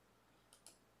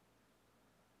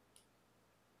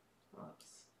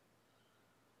 Whoops.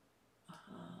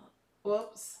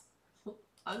 Whoops.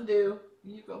 Undo.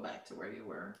 You go back to where you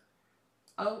were.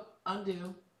 Oh,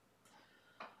 undo.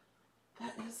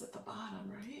 That is at the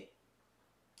bottom, right?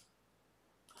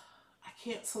 I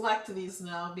can't select these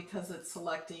now because it's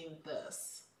selecting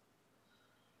this.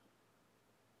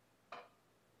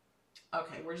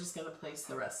 Okay, we're just going to place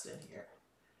the rest in here.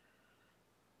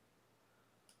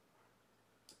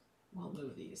 We'll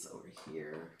move these over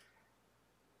here.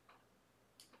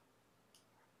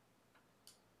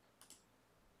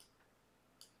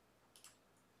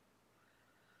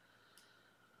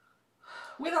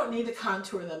 We don't need to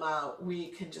contour them out. We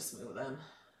can just move them,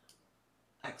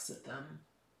 exit them.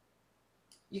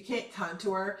 You can't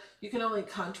contour. You can only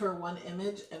contour one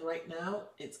image, and right now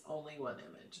it's only one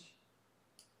image.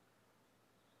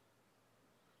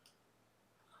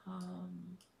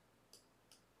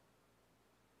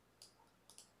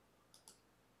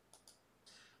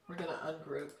 We're going to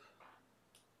ungroup.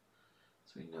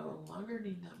 So we no longer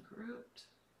need them grouped.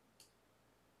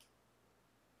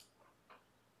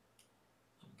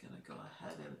 I'm going to go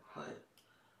ahead and put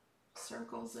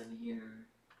circles in here.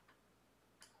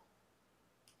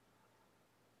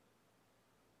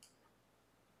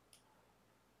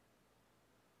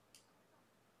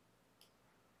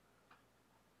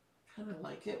 Kind of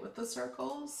like it with the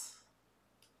circles.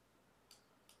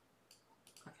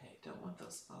 Okay, don't want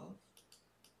those both.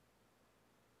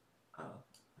 Oh,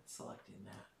 it's selecting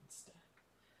that instead.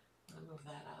 move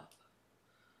that up.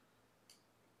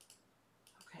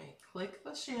 Okay, click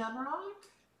the shamrock.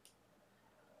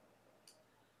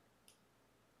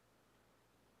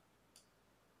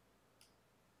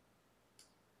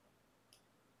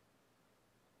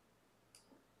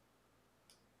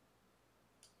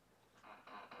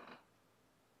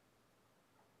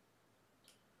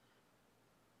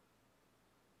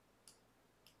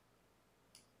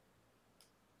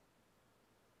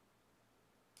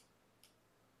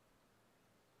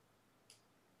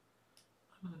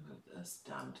 I'm going to move this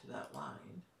down to that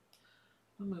line.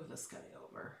 I'll move this guy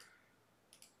over.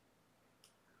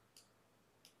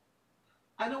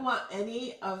 I don't want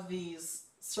any of these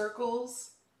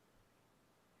circles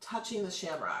touching the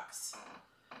shamrocks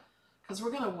because we're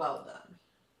going to weld them.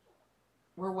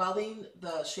 We're welding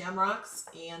the shamrocks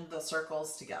and the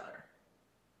circles together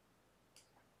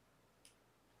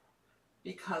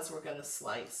because we're going to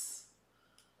slice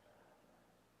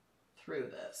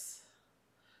through this.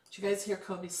 Did you guys hear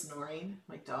Kobe snoring?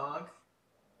 My dog.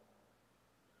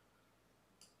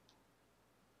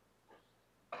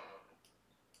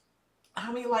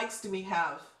 How many likes do we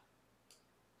have?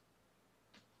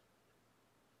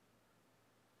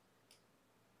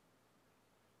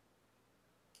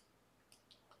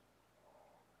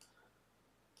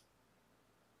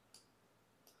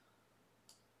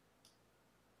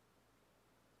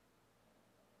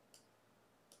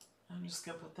 I'm just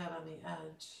going to put that on the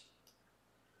edge.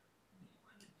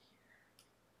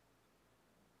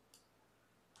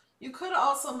 You could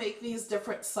also make these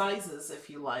different sizes if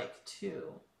you like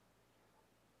too.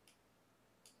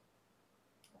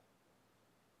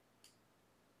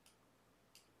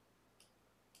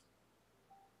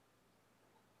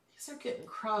 These are getting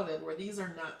crowded where these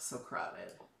are not so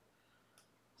crowded.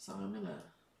 So I'm going to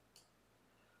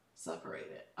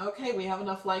separate it. Okay, we have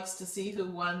enough likes to see who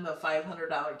won the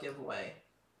 $500 giveaway.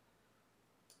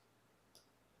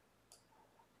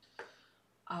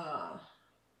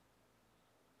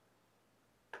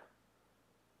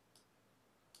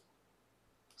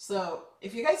 So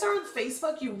if you guys are on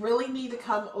Facebook, you really need to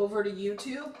come over to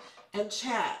YouTube and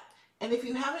chat. And if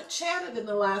you haven't chatted in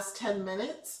the last 10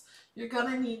 minutes, you're going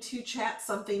to need to chat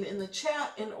something in the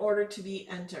chat in order to be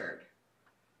entered.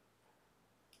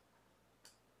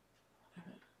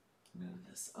 Move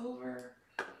this over.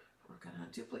 We're going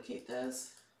to duplicate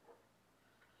this.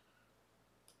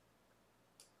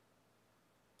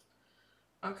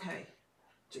 Okay.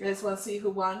 Do you guys want to see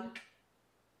who won?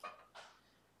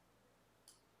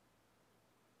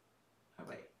 Oh,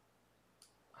 wait.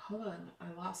 Hold on.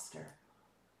 I lost her.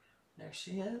 There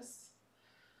she is.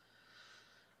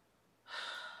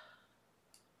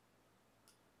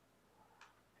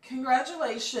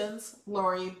 Congratulations,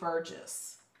 Lori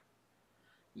Burgess.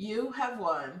 You have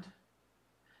won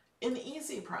an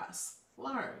Easy Press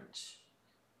large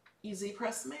Easy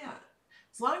Press mat.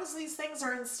 As long as these things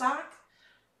are in stock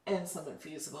and some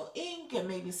infusible ink and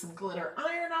maybe some glitter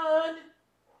iron-on,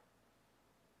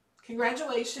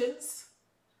 congratulations.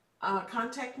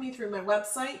 Contact me through my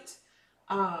website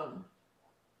and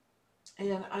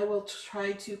I will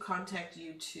try to contact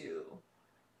you too.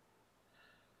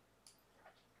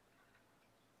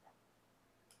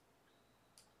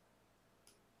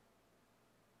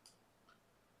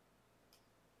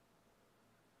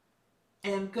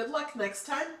 And good luck next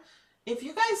time. If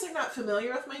you guys are not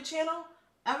familiar with my channel,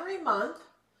 every month,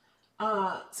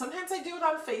 sometimes I do it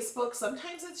on Facebook,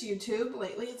 sometimes it's YouTube.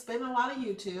 Lately it's been a lot of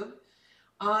YouTube.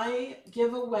 I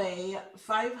give away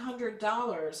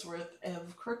 $500 worth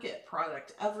of Cricut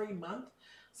product every month.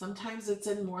 Sometimes it's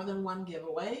in more than one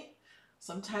giveaway.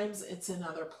 Sometimes it's in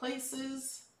other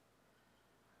places.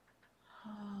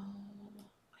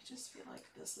 I just feel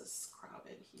like this is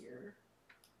crowded here.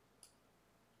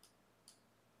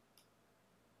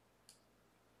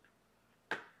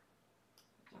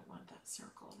 Don't want that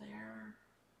circle there.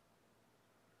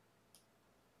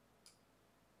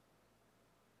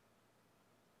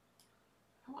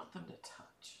 I want them to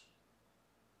touch.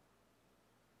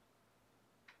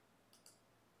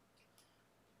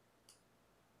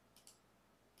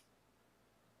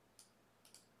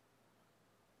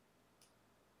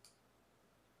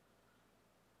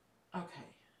 Okay.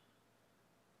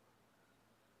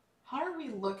 How are we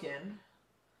looking?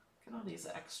 Look at all these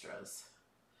extras.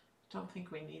 Don't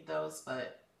think we need those,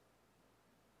 but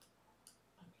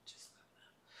let me just move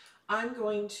that. I'm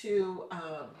going to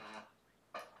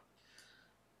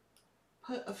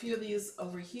put a few of these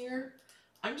over here.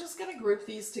 I'm just going to group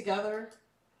these together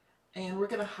and we're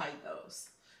going to hide those.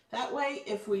 That way,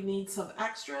 if we need some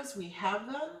extras, we have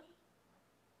them.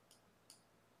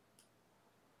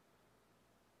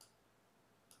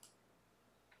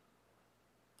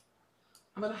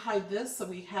 I'm going to hide this so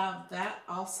we have that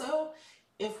also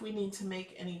if we need to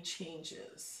make any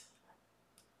changes.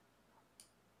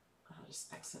 I'll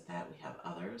just exit that. We have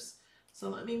others. So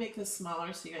let me make this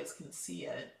smaller so you guys can see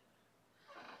it.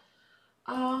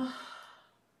 Because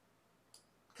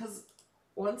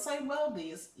once I weld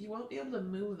these, you won't be able to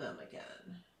move them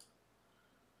again.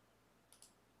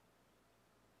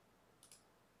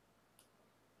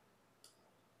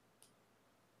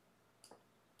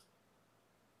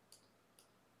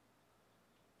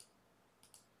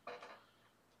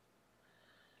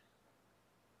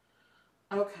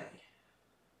 Okay.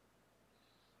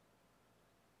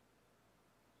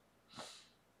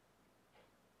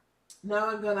 Now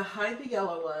I'm going to hide the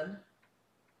yellow one.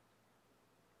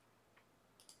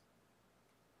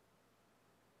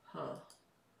 Huh.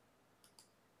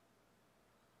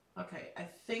 Okay, I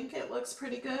think it looks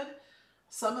pretty good.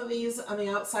 Some of these on the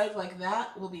outside like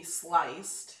that will be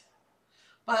sliced.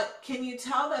 But can you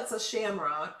tell that's a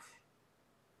shamrock?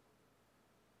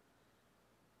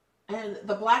 And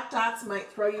the black dots might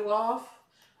throw you off.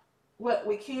 What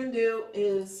we can do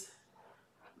is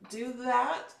do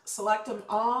that, select them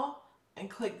all, and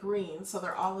click green so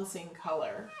they're all the same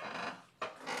color. Do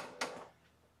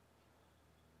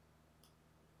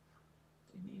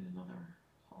you need another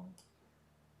hole?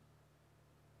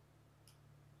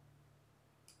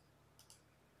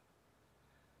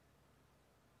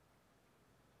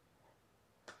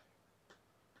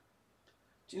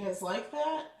 Do you guys like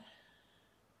that?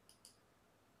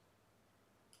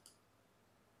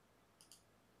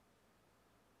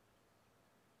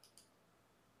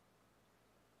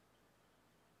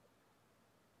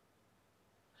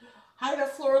 Hide a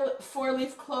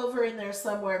four-leaf clover in there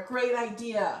somewhere. Great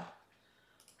idea.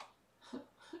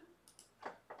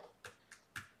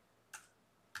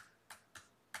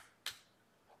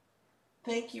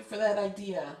 Thank you for that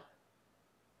idea.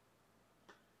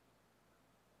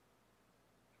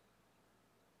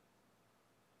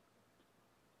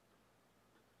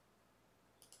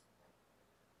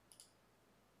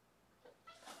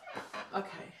 Okay.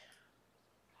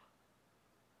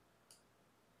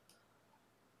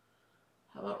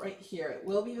 How about right here? It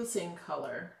will be the same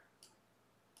color.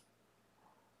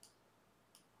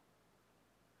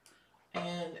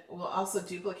 And we'll also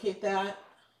duplicate that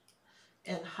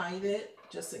and hide it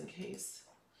just in case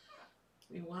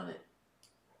we want it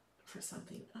for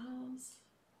something else.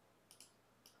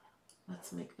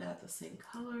 Let's make that the same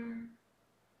color.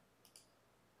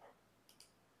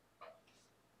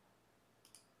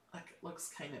 Like it looks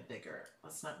kind of bigger.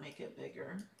 Let's not make it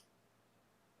bigger.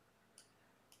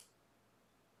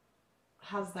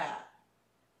 How's that?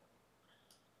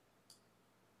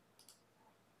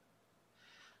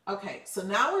 Okay, so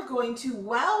now we're going to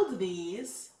weld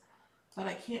these, but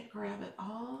I can't grab it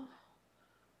all.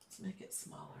 Let's make it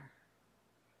smaller.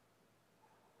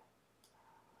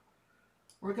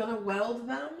 We're going to weld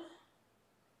them.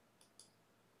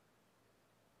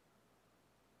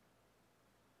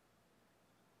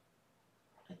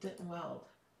 It didn't weld.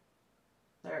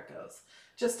 There it goes.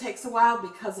 Just takes a while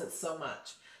because it's so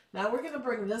much. Now we're going to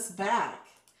bring this back,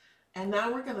 and now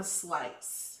we're going to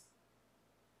slice.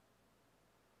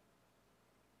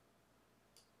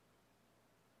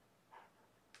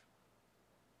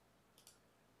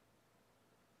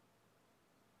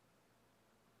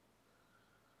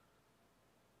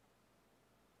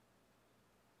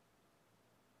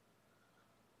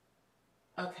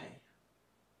 Okay.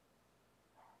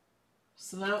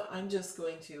 So now I'm just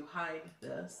going to hide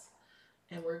this,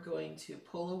 and we're going to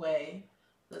pull away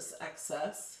this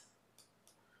excess.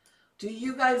 Do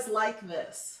you guys like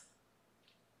this?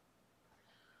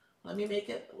 Let me make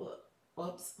it,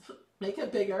 whoops, make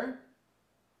it bigger.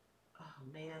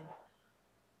 Oh man.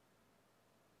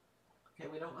 Okay,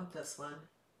 we don't want this one.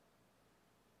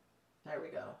 There we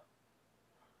go.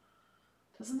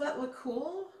 Doesn't that look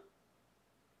cool?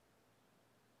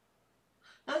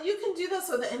 Now you can do this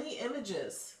with any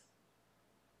images.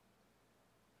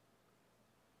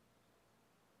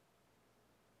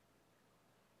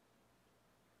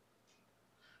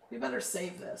 We better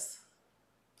save this.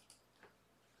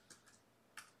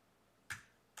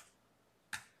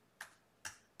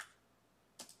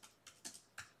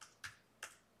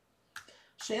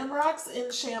 Shamrocks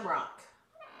in Shamrock.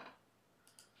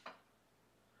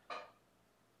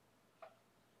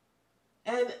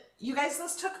 And you guys,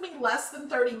 this took me less than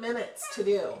 30 minutes to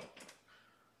do.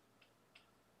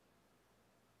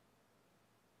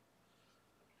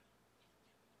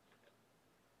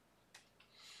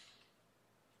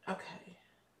 Okay.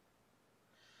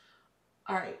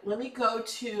 All right, let me go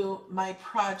to my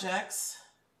projects.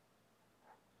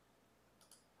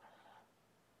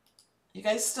 You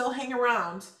guys still hang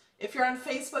around. If you're on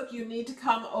Facebook, you need to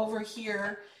come over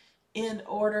here in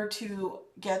order to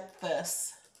get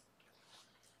this.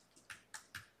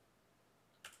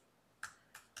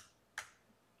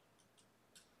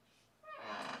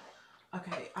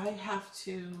 Okay, I'm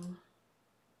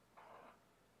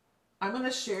going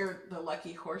to share the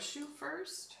lucky horseshoe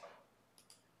first.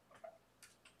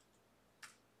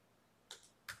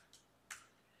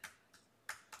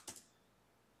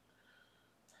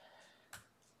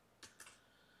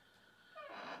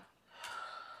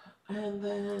 And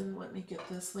then let me get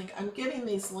this link. I'm getting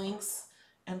these links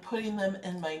and putting them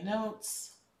in my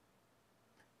notes.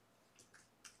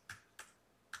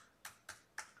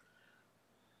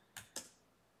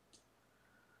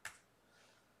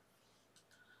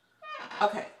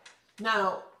 Okay,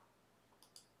 now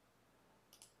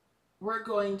we're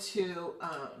going to,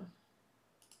 I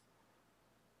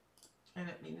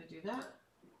didn't mean to do that.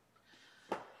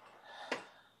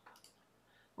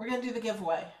 We're going to do the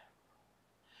giveaway.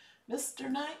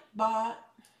 Mr. Nightbot.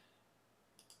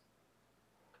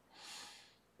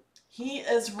 He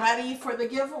is ready for the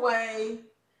giveaway.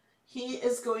 He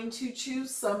is going to choose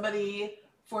somebody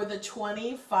for the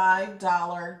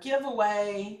 $25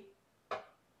 giveaway.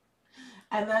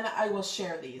 And then I will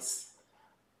share these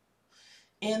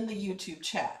in the YouTube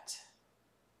chat.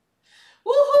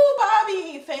 Woohoo,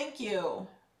 Bobby! Thank you.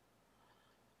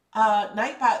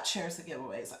 Nightbot shares the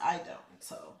giveaways. I don't,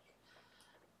 so.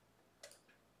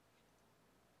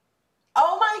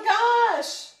 Oh my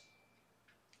gosh!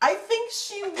 I think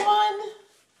she won,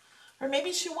 or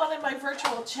maybe she won in my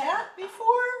virtual chat before.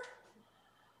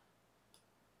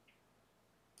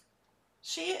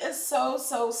 She is so,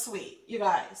 so sweet, you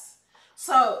guys.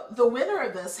 So the winner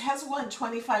of this has won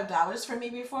 $25 from me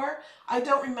before. I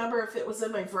don't remember if it was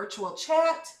in my virtual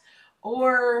chat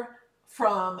or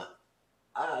from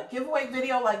a giveaway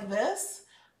video like this,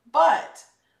 but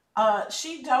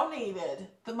she donated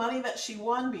the money that she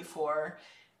won before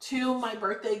to my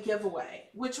birthday giveaway,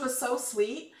 which was so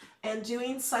sweet. And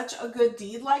doing such a good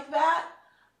deed like that,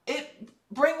 it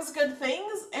brings good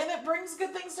things, and it brings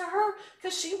good things to her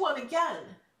because she won again.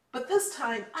 But this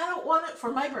time, I don't want it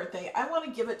for my birthday. I want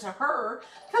to give it to her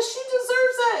because she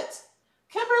deserves it.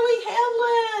 Kimberly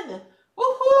Hanlon.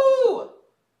 Woohoo!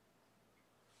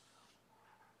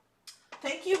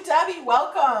 Thank you, Debbie.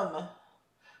 Welcome.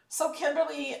 So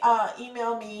Kimberly,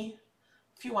 email me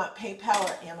if you want PayPal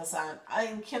or Amazon.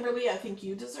 Kimberly, I think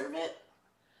you deserve it.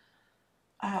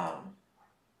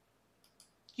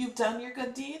 You've done your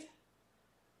good deed,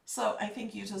 so I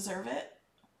think you deserve it.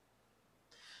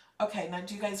 Okay, now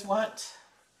do you guys want,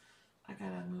 I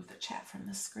gotta move the chat from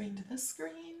this screen to this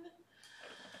screen.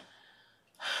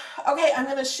 Okay, I'm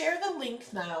gonna share the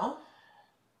link now.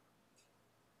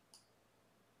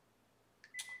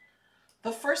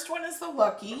 The first one is the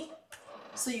lucky.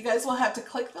 So you guys will have to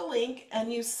click the link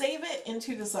and you save it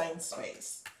into Design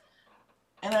Space.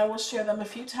 And I will share them a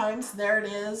few times. There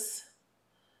it is.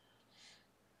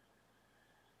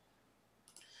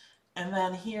 And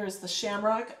then here's the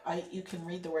shamrock. You can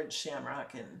read the word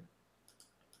shamrock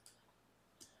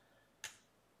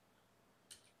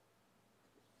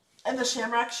and the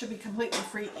shamrock should be completely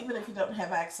free even if you don't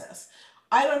have access.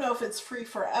 I don't know if it's free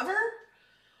forever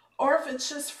or if it's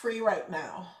just free right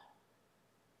now.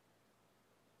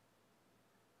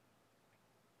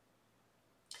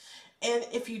 And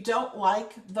if you don't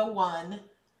like the one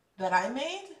that I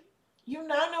made, you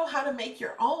now know how to make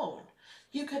your own.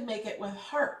 You could make it with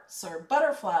hearts or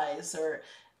butterflies or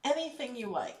anything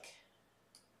you like.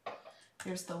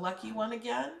 Here's the lucky one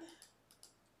again.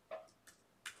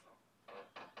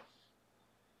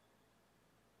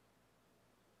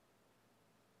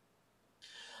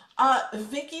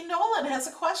 Vicki Nolan has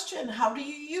a question. How do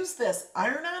you use this?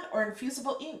 Iron-on or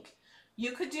infusible ink?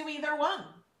 You could do either one.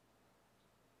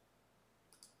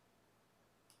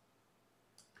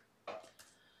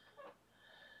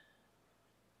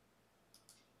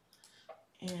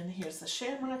 And here's the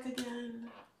shamrock again.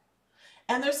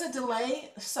 And there's a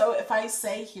delay, so if I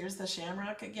say here's the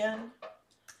shamrock again,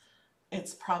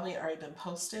 it's probably already been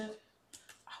posted.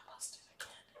 I'll post it again.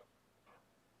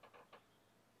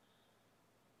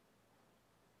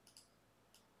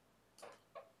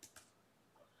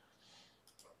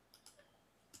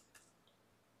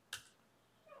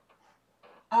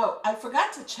 Oh, I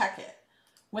forgot to check it.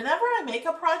 Whenever I make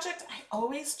a project, I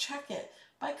always check it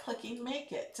by clicking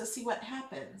Make It to see what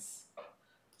happens.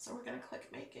 So we're going to click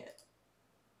Make It.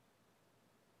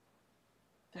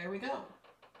 There we go.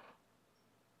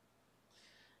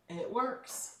 It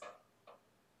works.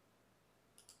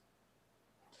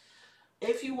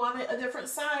 If you want it a different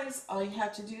size, all you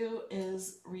have to do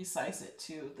is resize it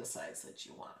to the size that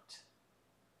you want.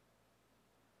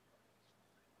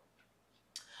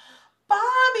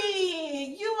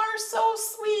 Bobby, you are so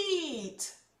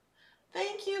sweet.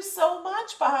 Thank you so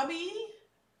much, Bobby.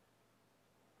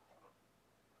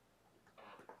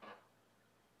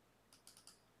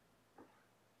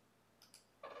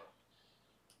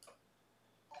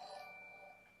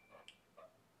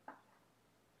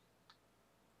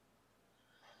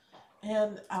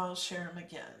 And I'll share them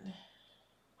again.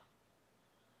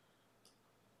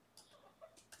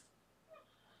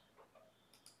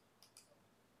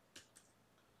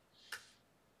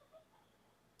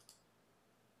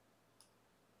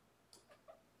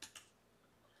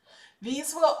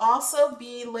 These will also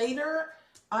be later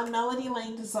on Melody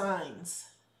Lane Designs,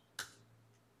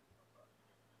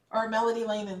 or Melody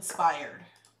Lane Inspired.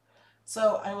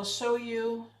 So I will show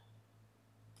you.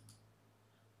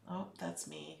 Oh, that's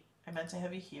me. I meant to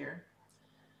have you here.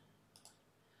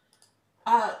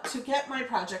 To get my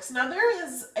projects. Now there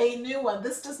is a new one.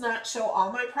 This does not show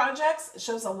all my projects. It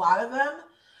shows a lot of them.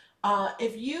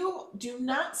 If you do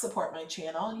not support my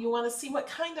channel and you want to see what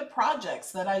kind of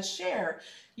projects that I share,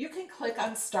 you can click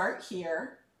on Start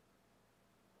Here.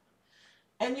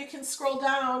 And you can scroll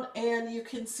down and you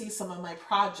can see some of my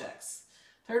projects.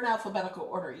 They're in alphabetical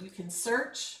order. You can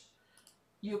search.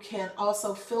 You can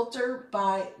also filter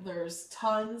by, there's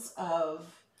tons of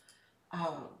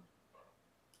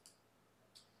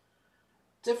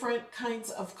different kinds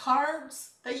of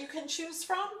cards that you can choose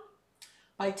from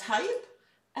by type,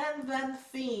 and then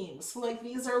themes. Like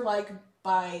these are like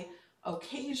by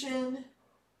occasion,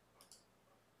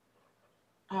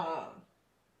 and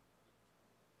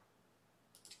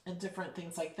different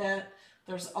things like that.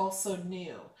 There's also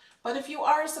new. But if you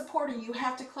are a supporter, you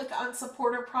have to click on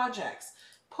supporter projects.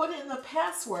 Put in the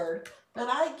password that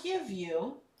I give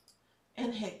you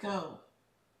and hit go.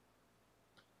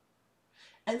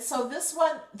 And so this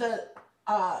one, the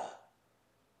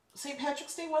St.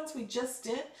 Patrick's Day ones we just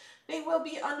did, they will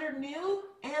be under new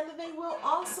and they will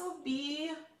also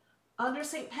be under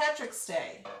St. Patrick's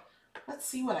Day. Let's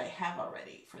see what I have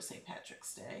already for St.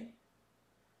 Patrick's Day.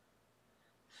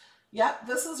 Yep,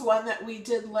 this is one that we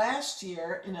did last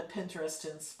year in a Pinterest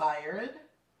inspired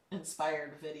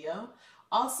video.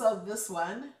 Also this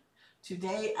one,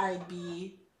 today I'd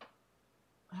be,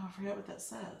 oh, I forget what that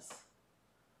says.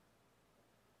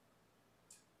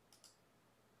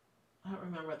 I don't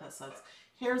remember what that says.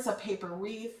 Here's a paper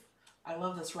wreath. I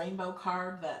love this rainbow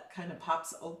card that kind of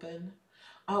pops open.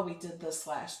 Oh, we did this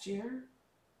last year.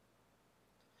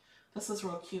 This is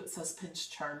real cute. It says Pinch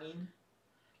Charming.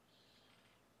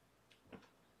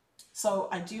 So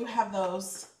I do have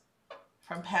those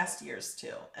from past years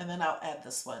too. And then I'll add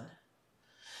this one.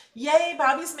 Yay,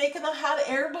 Bobby's making a hot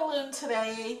air balloon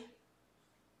today.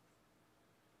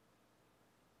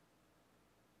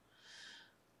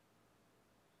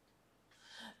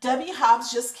 Debbie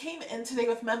Hobbs just came in today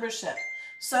with membership.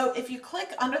 So if you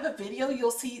click under the video,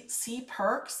 you'll see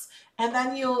perks, and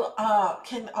then you'll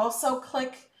can also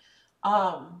click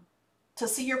to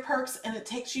see your perks, and it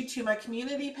takes you to my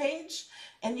community page,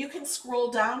 and you can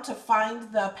scroll down to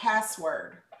find the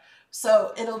password.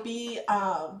 So it'll be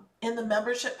in the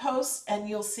membership post, and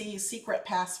you'll see secret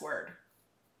password.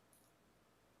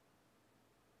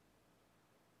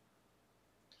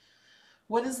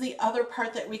 What is the other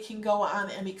part that we can go on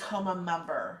and become a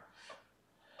member?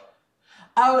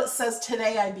 Oh, it says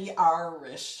today I be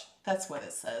Irish. That's what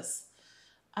it says.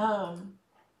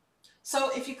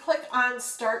 So if you click on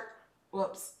start,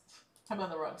 whoops, I'm on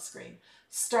the wrong screen.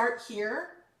 Start here.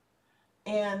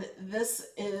 And this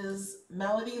is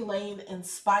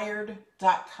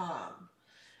melodylaneinspired.com.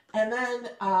 And then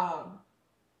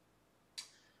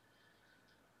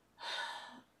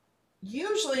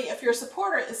usually if you're a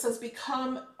supporter, it says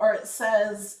become, or it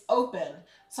says open.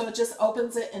 So it just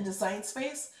opens it in Design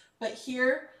Space. But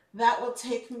here, that will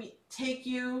take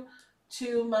you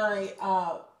to my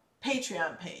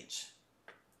Patreon page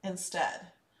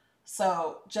instead.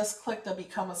 So just click the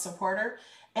Become a Supporter.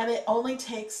 And it only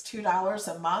takes $2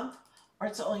 a month, or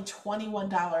it's only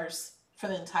 $21 for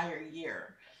the entire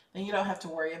year. And you don't have to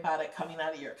worry about it coming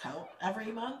out of your account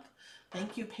every month.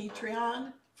 Thank you,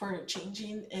 Patreon, for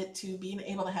changing it to being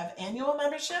able to have annual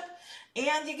membership,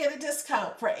 and you get a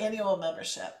discount for annual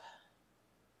membership.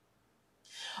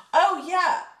 Oh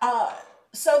yeah,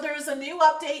 so there's a new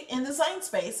update in Design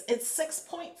Space. It's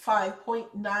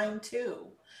 6.5.92.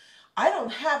 I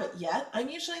don't have it yet. I'm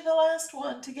usually the last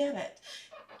one to get it.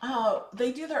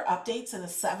 They do their updates in a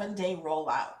 7-day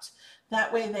rollout.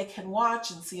 That way they can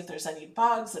watch and see if there's any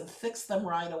bugs and fix them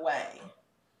right away.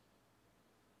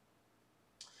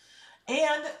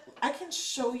 And I can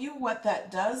show you what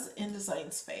that does in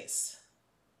Design Space.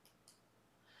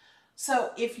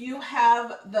 So if you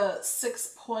have the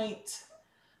 6.5,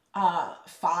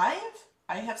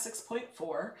 I have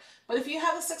 6.4, but if you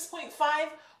have a 6.5,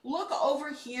 look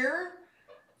over here.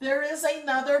 There is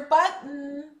another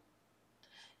button.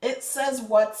 It says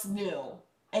what's new.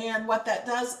 And what that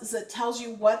does is it tells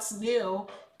you what's new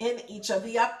in each of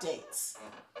the updates.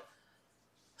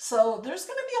 So there's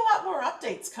going to be a lot more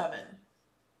updates coming.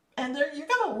 And you're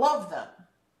going to love them.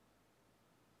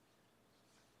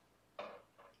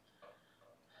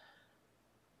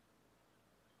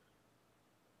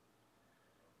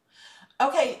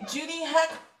 Okay, Judy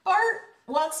Heckbart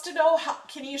wants to know, how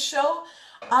can you show?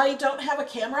 I don't have a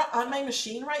camera on my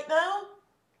machine right now,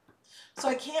 so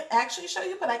I can't actually show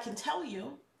you, but I can tell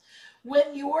you.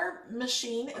 When your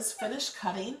machine is finished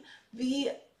cutting,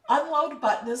 the unload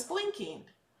button is blinking.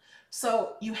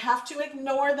 So you have to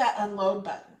ignore that unload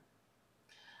button.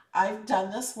 I've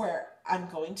done this where I'm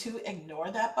going to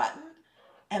ignore that button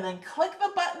and then click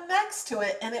the button next to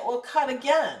it and it will cut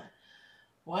again.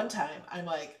 One time I'm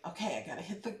like, okay, I gotta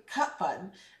hit the cut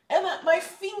button, and my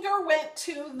finger went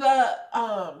to the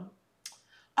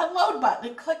unload button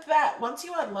and clicked that. Once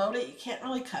you unload it, you can't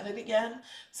really cut it again.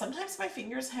 Sometimes my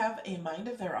fingers have a mind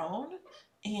of their own,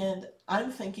 and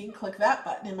I'm thinking click that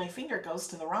button and my finger goes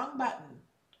to the wrong button.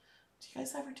 Do you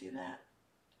guys ever do that?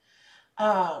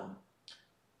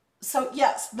 So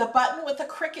yes, the button with the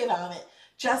Cricut on it,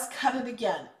 just cut it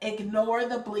again. Ignore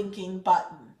the blinking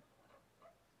button.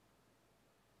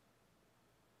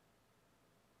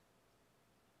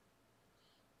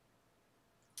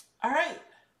 All right,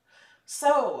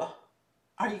 so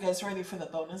are you guys ready for the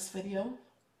bonus video?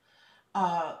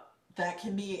 That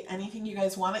can be anything you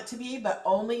guys want it to be, but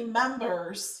only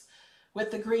members with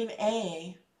the green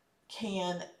A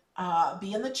can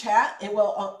be in the chat. It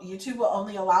will, YouTube will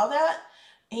only allow that.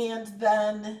 And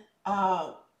then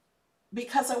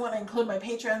because I want to include my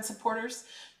Patreon supporters,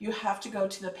 you have to go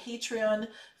to the Patreon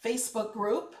Facebook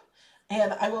group,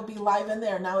 and I will be live in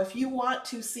there. Now, if you want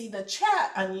to see the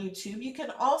chat on YouTube, you can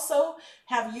also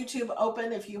have YouTube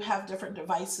open if you have different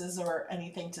devices or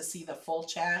anything to see the full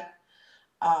chat.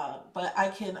 But I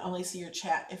can only see your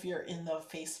chat if you're in the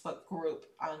Facebook group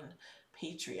on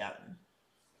Patreon.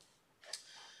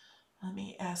 Let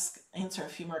me answer a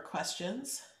few more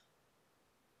questions.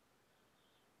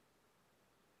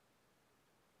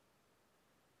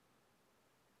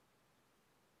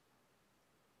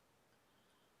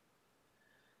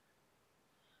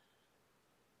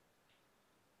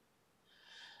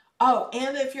 Oh,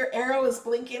 and if your arrow is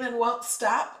blinking and won't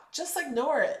stop, just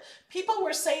ignore it. People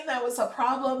were saying that was a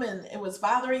problem and it was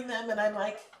bothering them, and I'm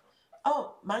like,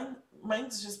 oh,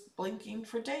 mine's just blinking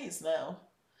for days now.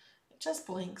 It just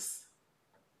blinks.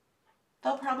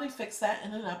 They'll probably fix that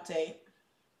in an update.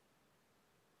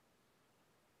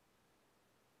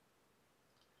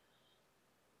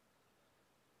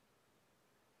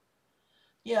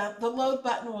 Yeah, the load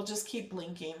button will just keep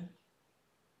blinking.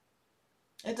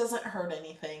 It doesn't hurt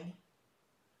anything.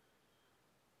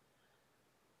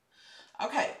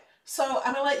 Okay, so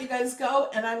I'm gonna let you guys go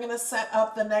and I'm gonna set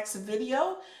up the next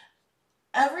video.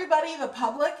 Everybody, the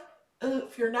public,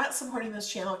 if you're not supporting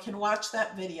this channel, can watch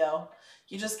that video.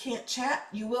 You just can't chat.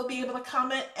 You will be able to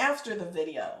comment after the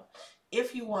video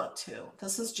if you want to.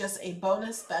 This is just a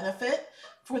bonus benefit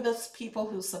for those people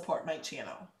who support my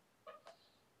channel.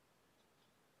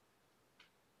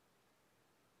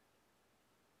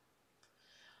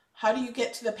 How do you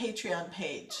get to the Patreon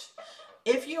page?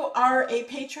 If you are a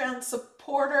Patreon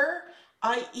supporter,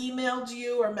 I emailed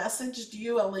you or messaged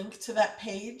you a link to that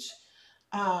page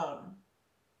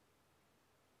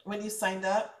when you signed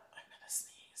up. I'm gonna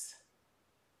sneeze.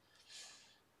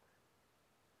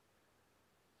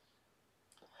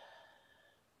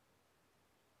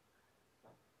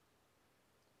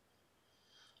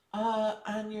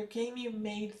 On your game you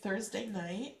made Thursday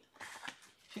night,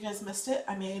 if you guys missed it,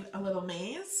 I made a little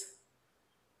maze.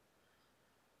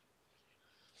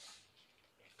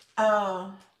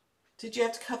 Did you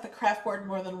have to cut the craft board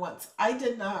more than once? I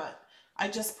did not. I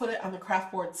just put it on the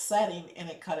craft board setting and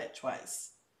it cut it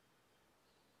twice.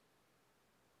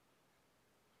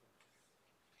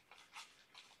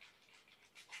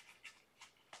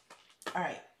 All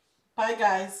right. Bye,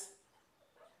 guys.